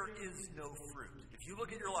if there is no fruit, if you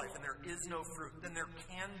look at your life and there is no fruit, then there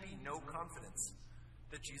can be no confidence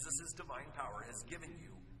that Jesus' divine power has given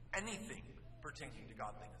you anything pertaining to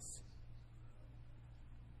godliness.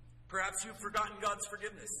 Perhaps you've forgotten God's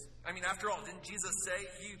forgiveness. I mean, after all, didn't Jesus say,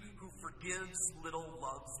 he who forgives little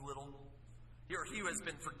loves little? He who has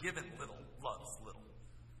been forgiven little loves little.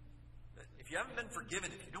 If you haven't been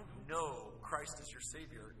forgiven, if you don't know Christ as your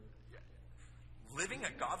Savior, living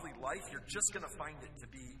a godly life, you're just going to find it to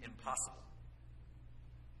be impossible.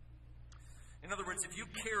 In other words, if you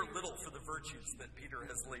care little for the virtues that Peter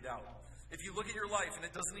has laid out, if you look at your life and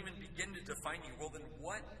it doesn't even begin to define you, well, then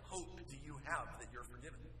what hope do you have that you're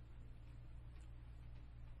forgiven?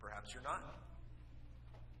 Perhaps you're not.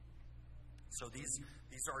 So these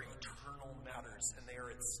are eternal matters, and they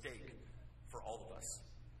are at stake for all of us.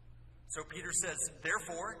 So Peter says,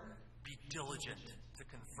 therefore, be diligent to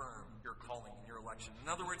confirm your calling and your election. In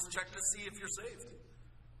other words, check to see if you're saved.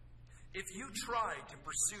 If you try to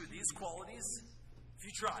pursue these qualities, if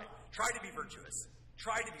you try to be virtuous,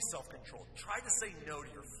 try to be self-controlled, try to say no to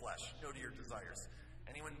your flesh, no to your desires.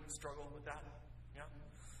 Anyone struggle with that? Yeah?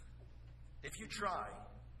 If you try,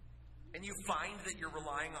 and you find that you're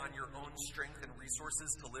relying on your own strength and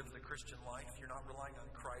resources to live the Christian life, you're not relying on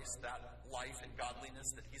Christ, that life and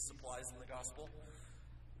godliness that He supplies in the gospel,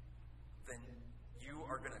 then you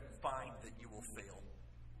are going to find that you will fail.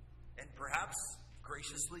 And perhaps,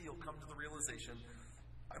 graciously, you'll come to the realization,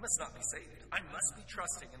 I must not be saved. I must be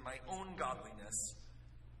trusting in my own godliness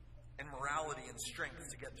and morality and strength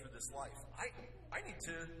to get through this life. I need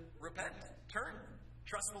to repent, turn,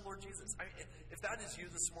 trust the Lord Jesus. If that is you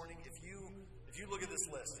this morning, if you look at this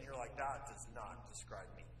list and you're like, that does not describe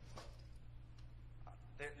me,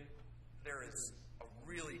 there is a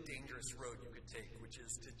really dangerous road you could take, which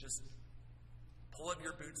is to just pull up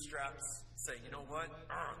your bootstraps, say, you know what?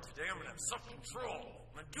 Today I'm going to have self-control.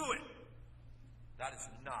 I'm going to do it. That is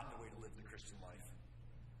not the way to live the Christian life.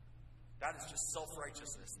 That is just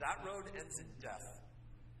self-righteousness. That road ends in death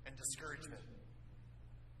and discouragement.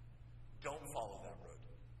 Don't follow that road.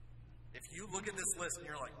 If you look at this list and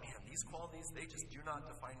you're like, man, these qualities, they just do not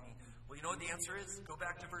define me. Well, you know what the answer is? Go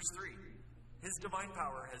back to verse 3. His divine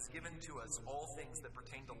power has given to us all things that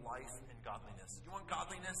pertain to life and godliness. You want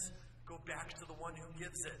godliness? Go back to the one who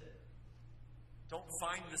gives it. Don't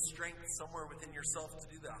find the strength somewhere within yourself to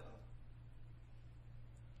do that.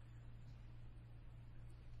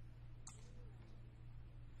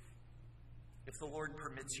 If the Lord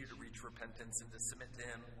permits you to reach repentance and to submit to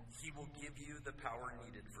Him, He will give you the power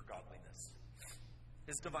needed for godliness.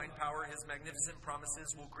 His divine power, His magnificent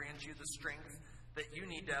promises will grant you the strength that you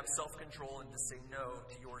need to have self-control and to say no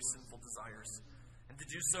to your sinful desires. And to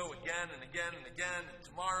do so again and again and again, and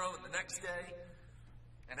tomorrow and the next day.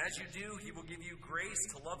 And as you do, He will give you grace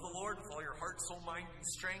to love the Lord with all your heart, soul, mind, and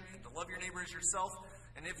strength, and to love your neighbor as yourself.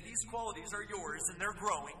 And if these qualities are yours, and they're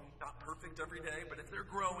growing, not perfect every day, but if they're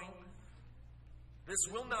growing, this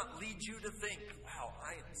will not lead you to think, wow,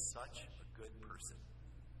 I am such a good person.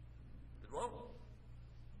 It won't.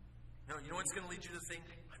 No, you know what's going to lead you to think?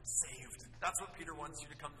 I'm saved. That's what Peter wants you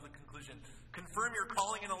to come to the conclusion. Confirm your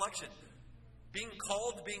calling and election. Being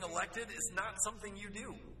called, being elected is not something you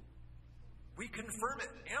do. We confirm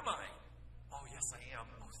it. Am I? Oh, yes, I am.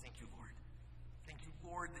 Oh, thank you, Lord. Thank you,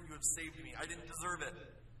 Lord, that you have saved me. I didn't deserve it.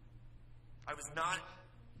 I was not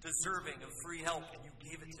deserving of free help, and you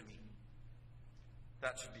gave it to me.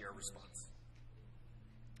 That should be our response.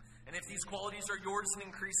 And if these qualities are yours and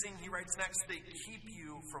increasing, he writes next, they keep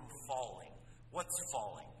you from falling. What's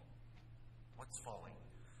falling? What's falling?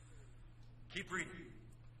 Keep reading.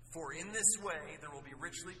 For in this way there will be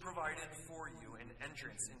richly provided for you an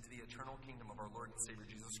entrance into the eternal kingdom of our Lord and Savior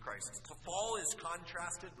Jesus Christ. To fall is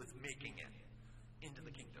contrasted with making it into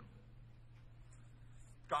the kingdom.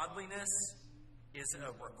 Godliness is a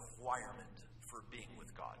requirement for being with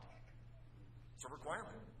God. It's a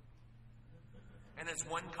requirement. And as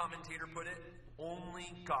one commentator put it,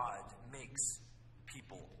 only God makes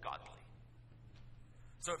people godly.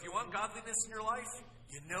 So if you want godliness in your life,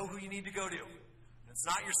 you know who you need to go to. It's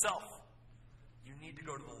not yourself. You need to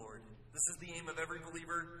go to the Lord. This is the aim of every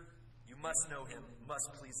believer. You must know Him, must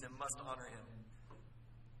please Him, must honor Him.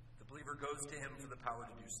 The believer goes to Him for the power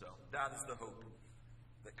to do so. That is the hope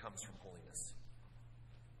that comes from holiness.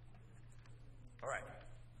 All right.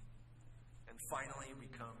 And finally, we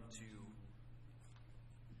come to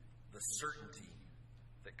the certainty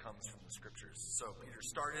that comes from the Scriptures. So Peter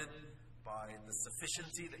started by the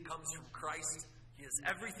sufficiency that comes from Christ. He has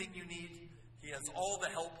everything you need. He has all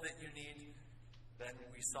the help that you need. Then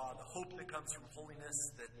we saw the hope that comes from holiness,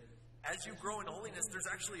 that as you grow in holiness, there's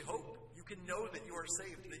actually hope. You can know that you are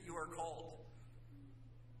saved, that you are called.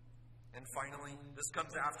 And finally, this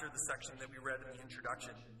comes after the section that we read in the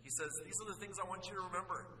introduction. He says, these are the things I want you to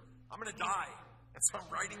remember. I'm going to die. And so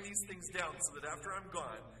I'm writing these things down so that after I'm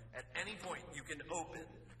gone, at any point you can open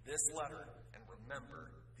this letter and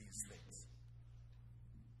remember these things.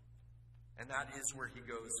 And that is where he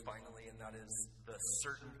goes finally, and that is the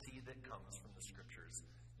certainty that comes from the Scriptures.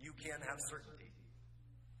 You can have certainty.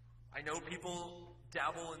 I know people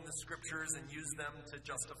dabble in the Scriptures and use them to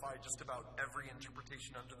justify just about every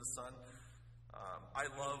interpretation under the sun. I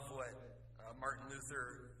love what Martin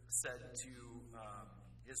Luther said to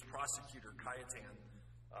his prosecutor, Cayetan.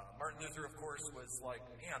 Martin Luther, of course, was like,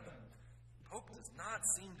 man, the Pope does not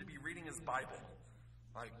seem to be reading his Bible.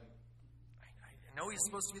 Like, know he's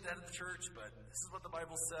supposed to be the head of the church, but this is what the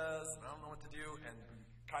Bible says, and I don't know what to do. And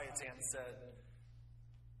Cann said,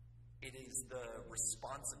 it is the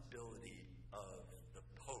responsibility of the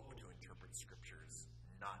Pope to interpret scriptures,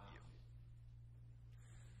 not you.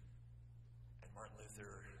 And Martin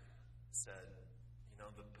Luther said,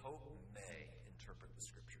 the Pope may interpret the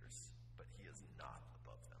scriptures, but he is not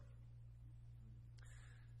above them.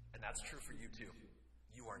 And that's true for you too.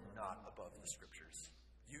 You are not above the scriptures.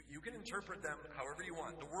 You can interpret them however you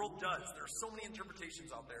want. The world does. There are so many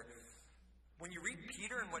interpretations out there. When you read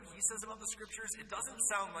Peter and what he says about the scriptures, it doesn't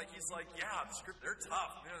sound like he's like, yeah, they're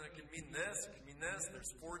tough. It can mean this, it can mean this.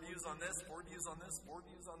 There's 4 views on this, 4 views on this, 4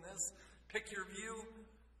 views on this. Pick your view.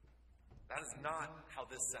 That is not how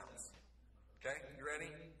this sounds. Okay, you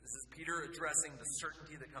ready? This is Peter addressing the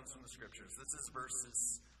certainty that comes from the scriptures. This is verses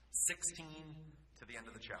 16 to the end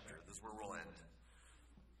of the chapter. This is where we'll end.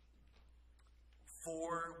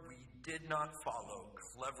 For we did not follow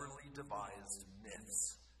cleverly devised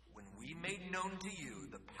myths when we made known to you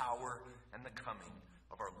the power and the coming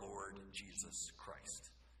of our Lord Jesus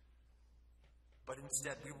Christ. But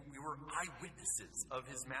instead, we were eyewitnesses of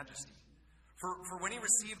his majesty. For when he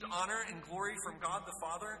received honor and glory from God the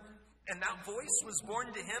Father, and that voice was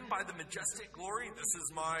borne to him by the majestic glory, "This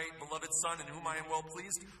is my beloved Son in whom I am well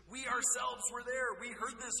pleased," we ourselves were there. We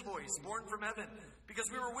heard this voice born from heaven because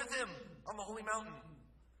we were with him on the holy mountain.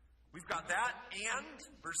 We've got that, and,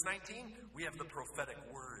 verse 19, we have the prophetic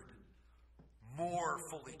word, more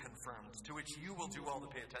fully confirmed, to which you will do well to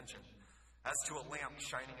pay attention, as to a lamp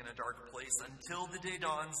shining in a dark place until the day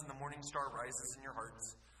dawns and the morning star rises in your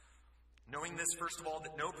hearts. Knowing this, first of all,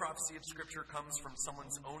 that no prophecy of Scripture comes from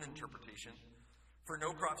someone's own interpretation, for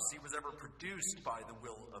no prophecy was ever produced by the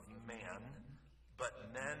will of man, but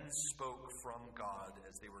men spoke from God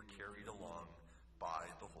as they were carried along by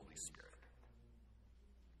the Holy Spirit.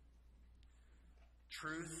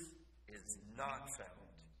 Truth is not found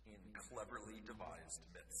in cleverly devised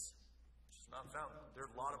myths. It's just not found. There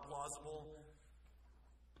are a lot of plausible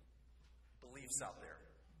beliefs out there.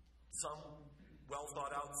 Some well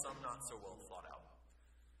thought out, some not so well thought out.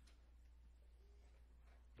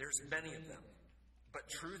 There's many of them. But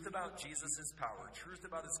truth about Jesus' power, truth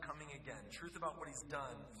about his coming again, truth about what he's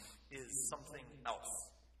done is something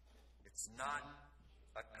else. It's not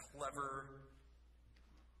a clever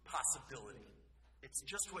possibility. It's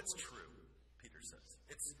just what's true, Peter says.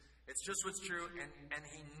 It's just what's true, and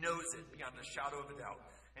he knows it beyond a shadow of a doubt.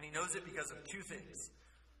 And he knows it because of 2 things.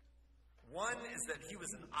 One is that he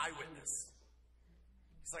was an eyewitness.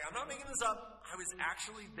 He's like, I'm not making this up. I was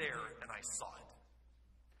actually there, and I saw it.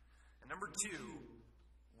 And number 2,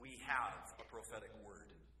 we have a prophetic word.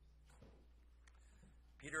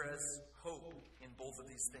 Peter has hope in both of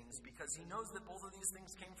these things because he knows that both of these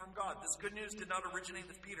things came from God. This good news did not originate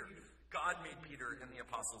with Peter. God made Peter and the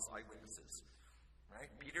apostles eyewitnesses. Right?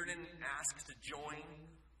 Peter didn't ask to join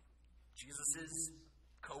Jesus'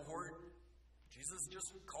 cohort. Jesus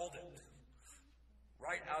just called him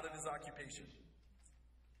right out of his occupation.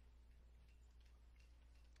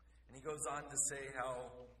 And he goes on to say how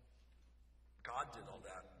God did all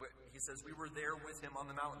that. But he says, we were there with him on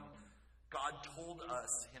the mountain. God told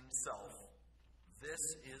us himself, "This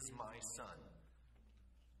is my son.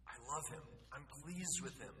 I love him. I'm pleased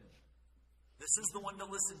with him. This is the one to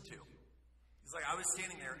listen to." He's like, I was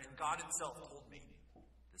standing there, and God himself told me,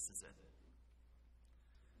 this is it.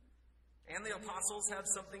 And the apostles have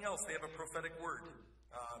something else. They have a prophetic word.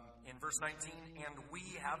 In verse 19, and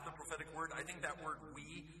we have the prophetic word. I think that word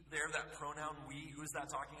we there, that pronoun we, who's that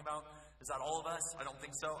talking about? Is that all of us? I don't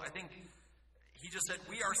think so. I think he just said,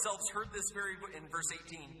 we ourselves heard this in verse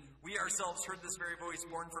 18, we ourselves heard this very voice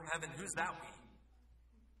born from heaven. Who's that we?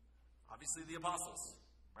 Obviously the apostles,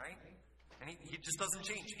 right? And he just doesn't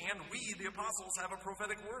change. And we, the apostles, have a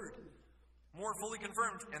prophetic word. More fully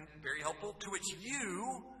confirmed and very helpful, to which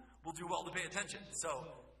you will do well to pay attention.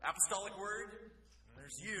 So, apostolic word, and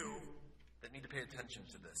there's you that need to pay attention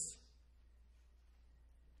to this.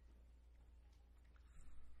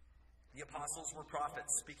 The apostles were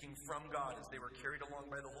prophets speaking from God as they were carried along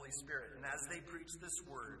by the Holy Spirit. And as they preached this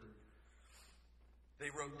word, they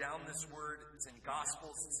wrote down this word. It's in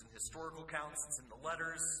Gospels, it's in historical accounts, it's in the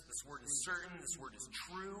letters. This word is certain, this word is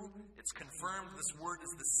true, it's confirmed. This word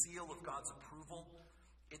is the seal of God's approval.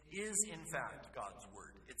 It is, in fact, God's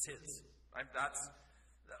word. It's his. Right?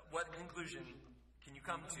 What conclusion can you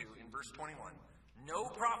come to in verse 21? No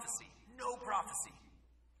prophecy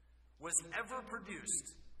was ever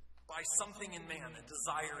produced by something in man, a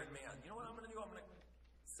desire in man. You know what I'm going to do? I'm going to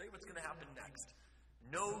say what's going to happen next.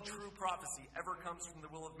 No true prophecy ever comes from the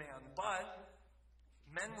will of man, but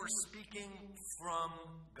men were speaking from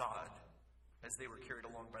God. as they were carried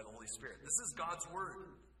along by the Holy Spirit. This is God's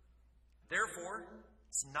word. Therefore,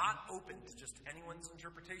 it's not open to just anyone's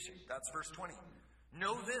interpretation. That's verse 20.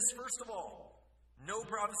 Know this, first of all. No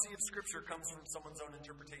prophecy of Scripture comes from someone's own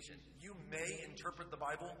interpretation. You may interpret the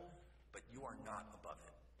Bible, but you are not above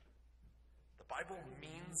it. The Bible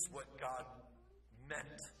means what God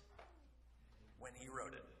meant when he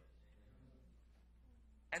wrote it.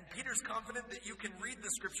 And Peter's confident that you can read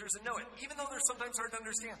the Scriptures and know it, even though they're sometimes hard to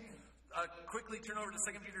understand. Quickly turn over to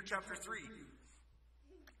 2 Peter chapter 3.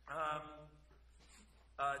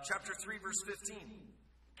 Chapter 3, verse 15.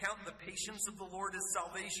 Count the patience of the Lord as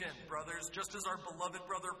salvation, brothers, just as our beloved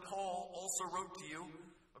brother Paul also wrote to you,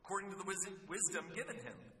 according to the wisdom given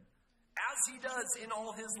him, as he does in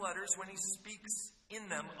all his letters when he speaks in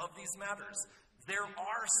them of these matters. There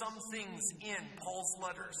are some things in Paul's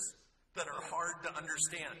letters that are hard to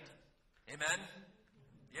understand. Amen?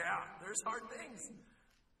 Yeah, there's hard things.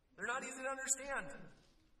 They're not easy to understand.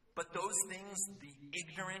 But those things, the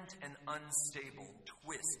ignorant and unstable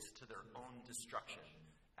twist to their own destruction,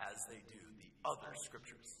 as they do the other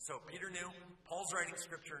Scriptures. So Peter knew Paul's writing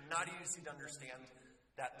Scripture, not easy to understand.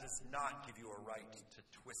 That does not give you a right to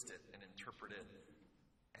twist it and interpret it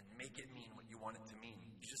and make it mean what you want it to mean.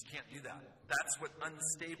 You just can't do that. That's what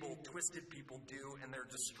unstable, twisted people do, and they're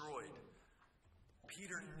destroyed.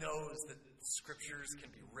 Peter knows that Scriptures can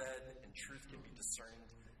be read and truth can be discerned,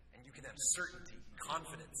 and you can have certainty,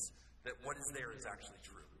 confidence that what is there is actually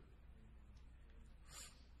true.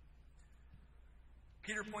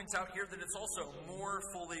 Peter points out here that it's also more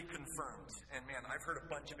fully confirmed. And man, I've heard a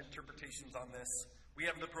bunch of interpretations on this. We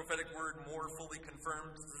have the prophetic word more fully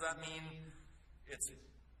confirmed. Does that mean it's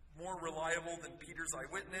more reliable than Peter's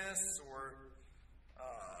eyewitness? Or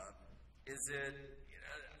is it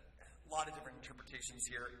a lot of different interpretations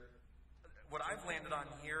here? What I've landed on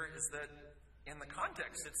here is that in the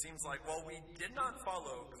context, it seems like, well, we did not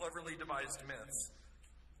follow cleverly devised myths.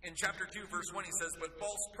 In chapter 2, verse 1, he says, but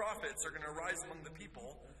false prophets are going to arise among the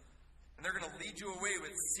people, and they're going to lead you away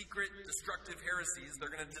with secret, destructive heresies. They're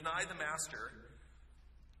going to deny the master.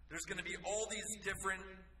 There's going to be all these different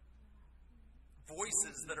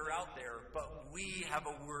voices that are out there, but we have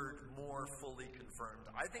a word more fully confirmed.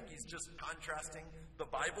 I think he's just contrasting the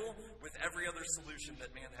Bible with every other solution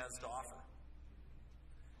that man has to offer.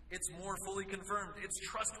 It's more fully confirmed. It's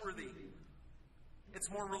trustworthy. It's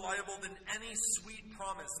more reliable than any sweet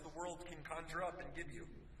promise the world can conjure up and give you.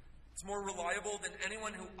 It's more reliable than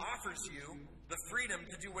anyone who offers you the freedom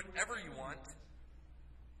to do whatever you want.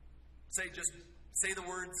 Just say the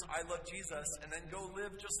words, I love Jesus, and then go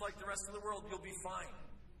live just like the rest of the world. You'll be fine.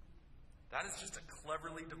 That is just a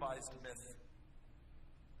cleverly devised myth.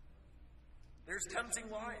 There's tempting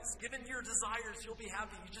lies. Given your desires, you'll be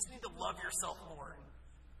happy. You just need to love yourself more.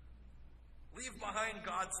 Leave behind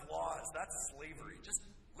God's laws. That's slavery. Just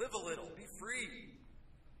live a little. Be free.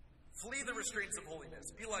 Flee the restraints of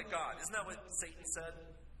holiness. Be like God. Isn't that what Satan said?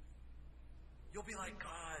 You'll be like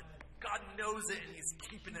God. God knows it and he's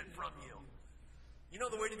keeping it from you. You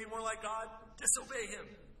know the way to be more like God? Disobey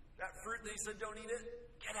him. That fruit that he said don't eat it,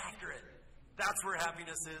 get after it. That's where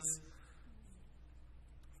happiness is.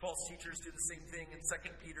 False teachers do the same thing in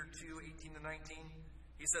 2 Peter 2, 18 to 19.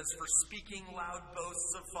 He says, for speaking loud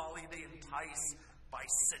boasts of folly, they entice by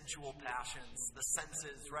sensual passions, the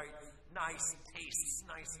senses, right? Nice tastes,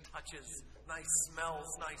 nice touches, nice smells,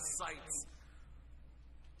 nice sights.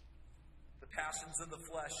 The passions of the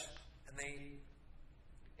flesh, and they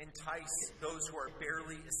entice those who are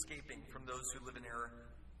barely escaping from those who live in error.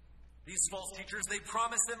 These false teachers, they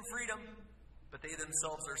promise them freedom, but they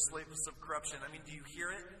themselves are slaves of corruption. I mean, do you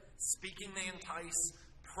hear it? Speaking, they entice.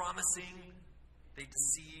 Promising, they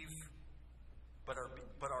deceive, but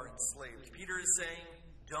are enslaved. Peter is saying,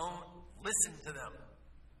 don't listen to them.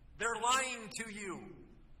 They're lying to you.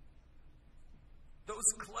 Those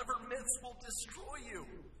clever myths will destroy you.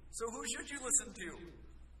 So who should you listen to?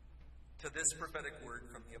 To this prophetic word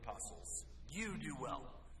from the apostles. You do well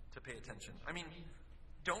to pay attention. I mean,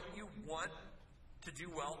 don't you want to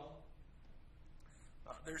do well?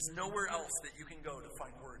 There's nowhere else that you can go to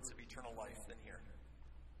find words of eternal life than here.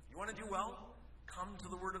 You want to do well? Come to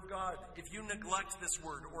the Word of God. If you neglect this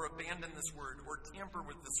Word, or abandon this Word, or tamper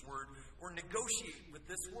with this Word, or negotiate with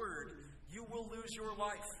this Word, you will lose your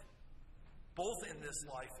life, both in this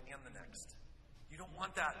life and the next. You don't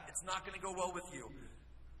want that. It's not going to go well with you.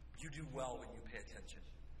 You do well when you pay attention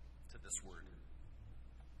to this Word.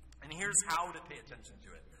 And here's how to pay attention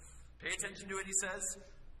to it. Pay attention to it, he says.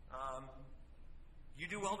 You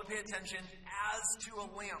do well to pay attention as to a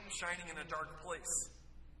lamp shining in a dark place.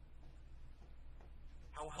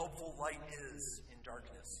 How helpful light is in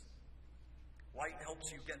darkness. Light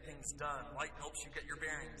helps you get things done. Light helps you get your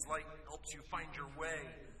bearings. Light helps you find your way.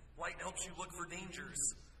 Light helps you look for dangers.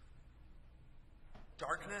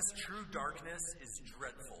 Darkness, true darkness, is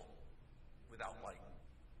dreadful without light.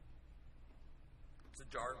 It's a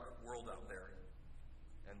dark world out there,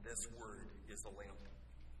 and this word is a lamp.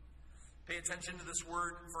 Pay attention to this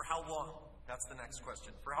word for how long? That's the next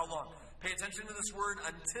question. For how long? Pay attention to this word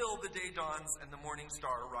until the day dawns and the morning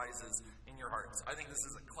star rises in your hearts. I think this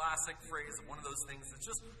is a classic phrase, one of those things that's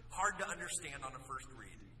just hard to understand on a first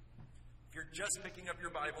read. If you're just picking up your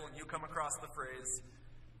Bible and you come across the phrase,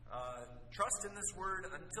 trust in this word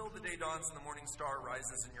until the day dawns and the morning star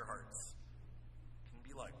rises in your hearts, you can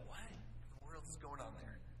be like, what in the world is going on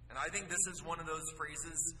there? And I think this is one of those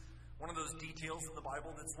phrases, one of those details in the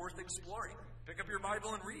Bible that's worth exploring. Pick up your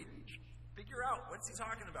Bible and read. Figure out, what's he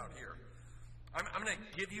talking about here? I'm going to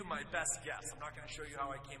give you my best guess. I'm not going to show you how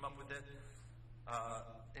I came up with it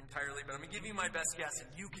entirely, but I'm going to give you my best guess, and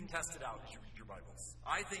you can test it out as you read your Bibles.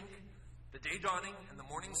 I think the day dawning and the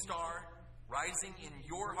morning star rising in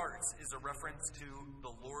your hearts is a reference to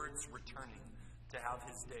the Lord's returning to have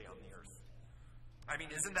his day on the earth. I mean,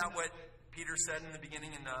 isn't that what Peter said in the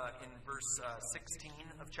beginning in verse 16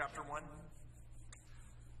 of chapter 1?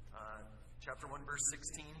 Chapter 1, verse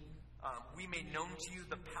 16. We made known to you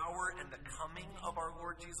the power and the coming of our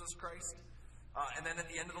Lord Jesus Christ. And then at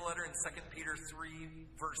the end of the letter in 2 Peter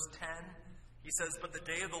 3, verse 10, he says, but the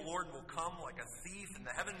day of the Lord will come like a thief, and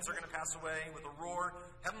the heavens are going to pass away with a roar.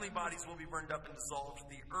 Heavenly bodies will be burned up and dissolved.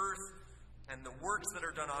 The earth and the works that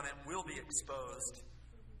are done on it will be exposed.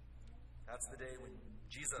 That's the day when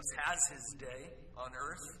Jesus has his day on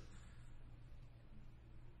earth.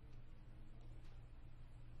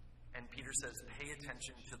 And Peter says, pay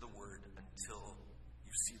attention to the word until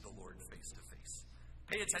you see the Lord face to face.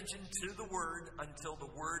 Pay attention to the word until the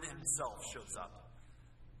word himself shows up.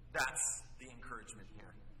 That's the encouragement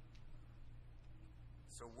here.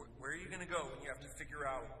 So where are you going to go when you have to figure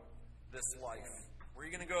out this life? Where are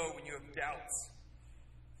you going to go when you have doubts?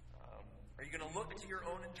 Are you going to look to your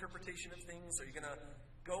own interpretation of things? Are you going to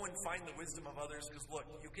go and find the wisdom of others? Because look,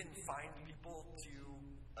 you can find people to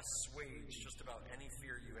assuage just about any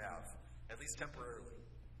fear you have, at least temporarily.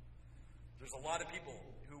 There's a lot of people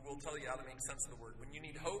who will tell you how to make sense of the word. When you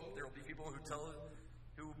need hope, there will be people who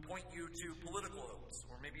point you to political hopes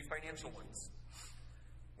or maybe financial ones.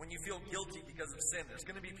 When you feel guilty because of sin, there's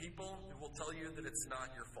going to be people who will tell you that it's not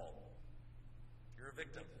your fault. You're a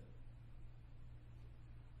victim.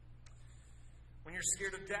 When you're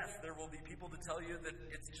scared of death, there will be people to tell you that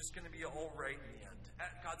it's just going to be all right in the end.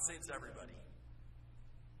 God saves everybody.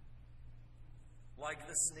 Like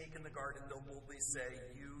the snake in the garden, they'll boldly say,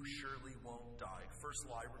 you surely won't die. First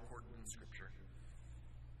lie recorded in Scripture.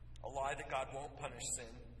 A lie that God won't punish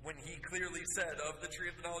sin, when he clearly said, of the tree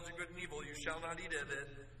of the knowledge of good and evil, you shall not eat of it,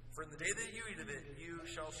 for in the day that you eat of it, you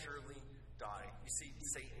shall surely die. You see,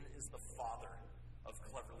 Satan is the father of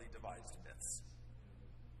cleverly devised myths.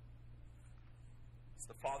 He's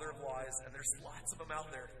the father of lies, and there's lots of them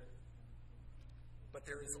out there. But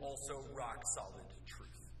there is also rock-solid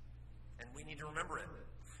truth. And we need to remember it.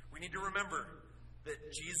 We need to remember that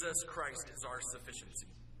Jesus Christ is our sufficiency.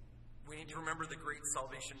 We need to remember the great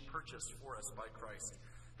salvation purchased for us by Christ.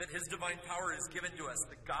 That his divine power is given to us,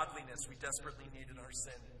 the godliness we desperately need in our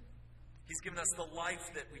sin. He's given us the life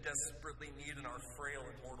that we desperately need in our frail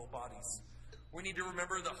and mortal bodies. We need to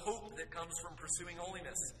remember the hope that comes from pursuing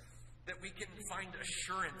holiness. That we can find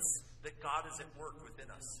assurance that God is at work within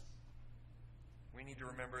us. We need to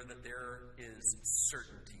remember that there is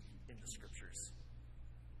certainty in the Scriptures.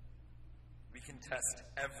 We can test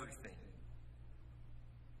everything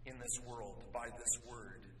in this world by this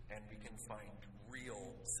word, and we can find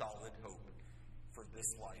real, solid hope for this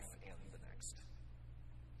life and the next.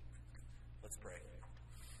 Let's pray.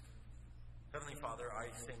 Heavenly Father, I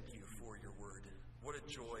thank you for your word. What a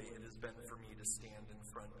joy it has been for me to stand in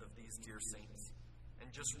front of these dear saints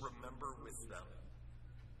and just remember with them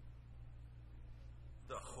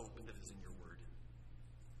the hope that is in your word.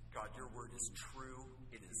 God, your word is true.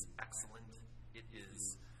 It is excellent. It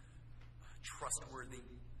is trustworthy.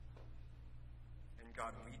 And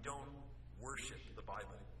God, we don't worship the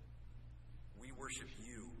Bible. We worship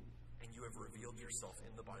you, and you have revealed yourself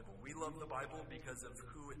in the Bible. We love the Bible because of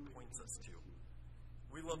who it points us to.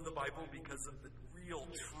 We love the Bible because of the real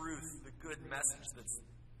truth, the good message that's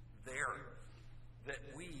there. That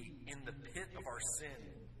we, in the pit of our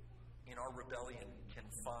sin, in our rebellion, can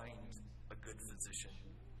find a good physician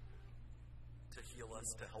to heal us,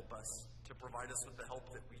 to help us, to provide us with the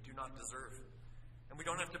help that we do not deserve. And we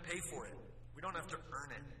don't have to pay for it. We don't have to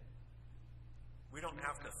earn it. We don't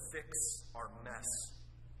have to fix our mess.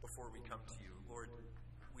 before we come to you. Lord,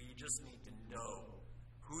 we just need to know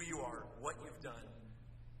who you are, what you've done,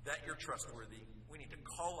 that you're trustworthy. We need to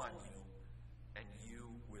call on you, and you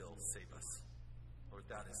will save us. Lord,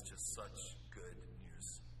 that is just such good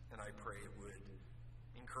news. And I pray it would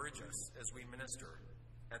encourage us as we minister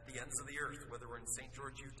at the ends of the earth, whether we're in St.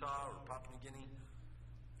 George, Utah, or Papua New Guinea.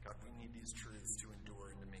 God, we need these truths to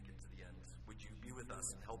endure and to make it to the end. Would you be with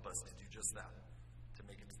us and help us to do just that, to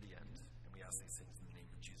make it to the end? And we ask these things in the name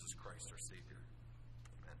of Jesus Christ, our Savior.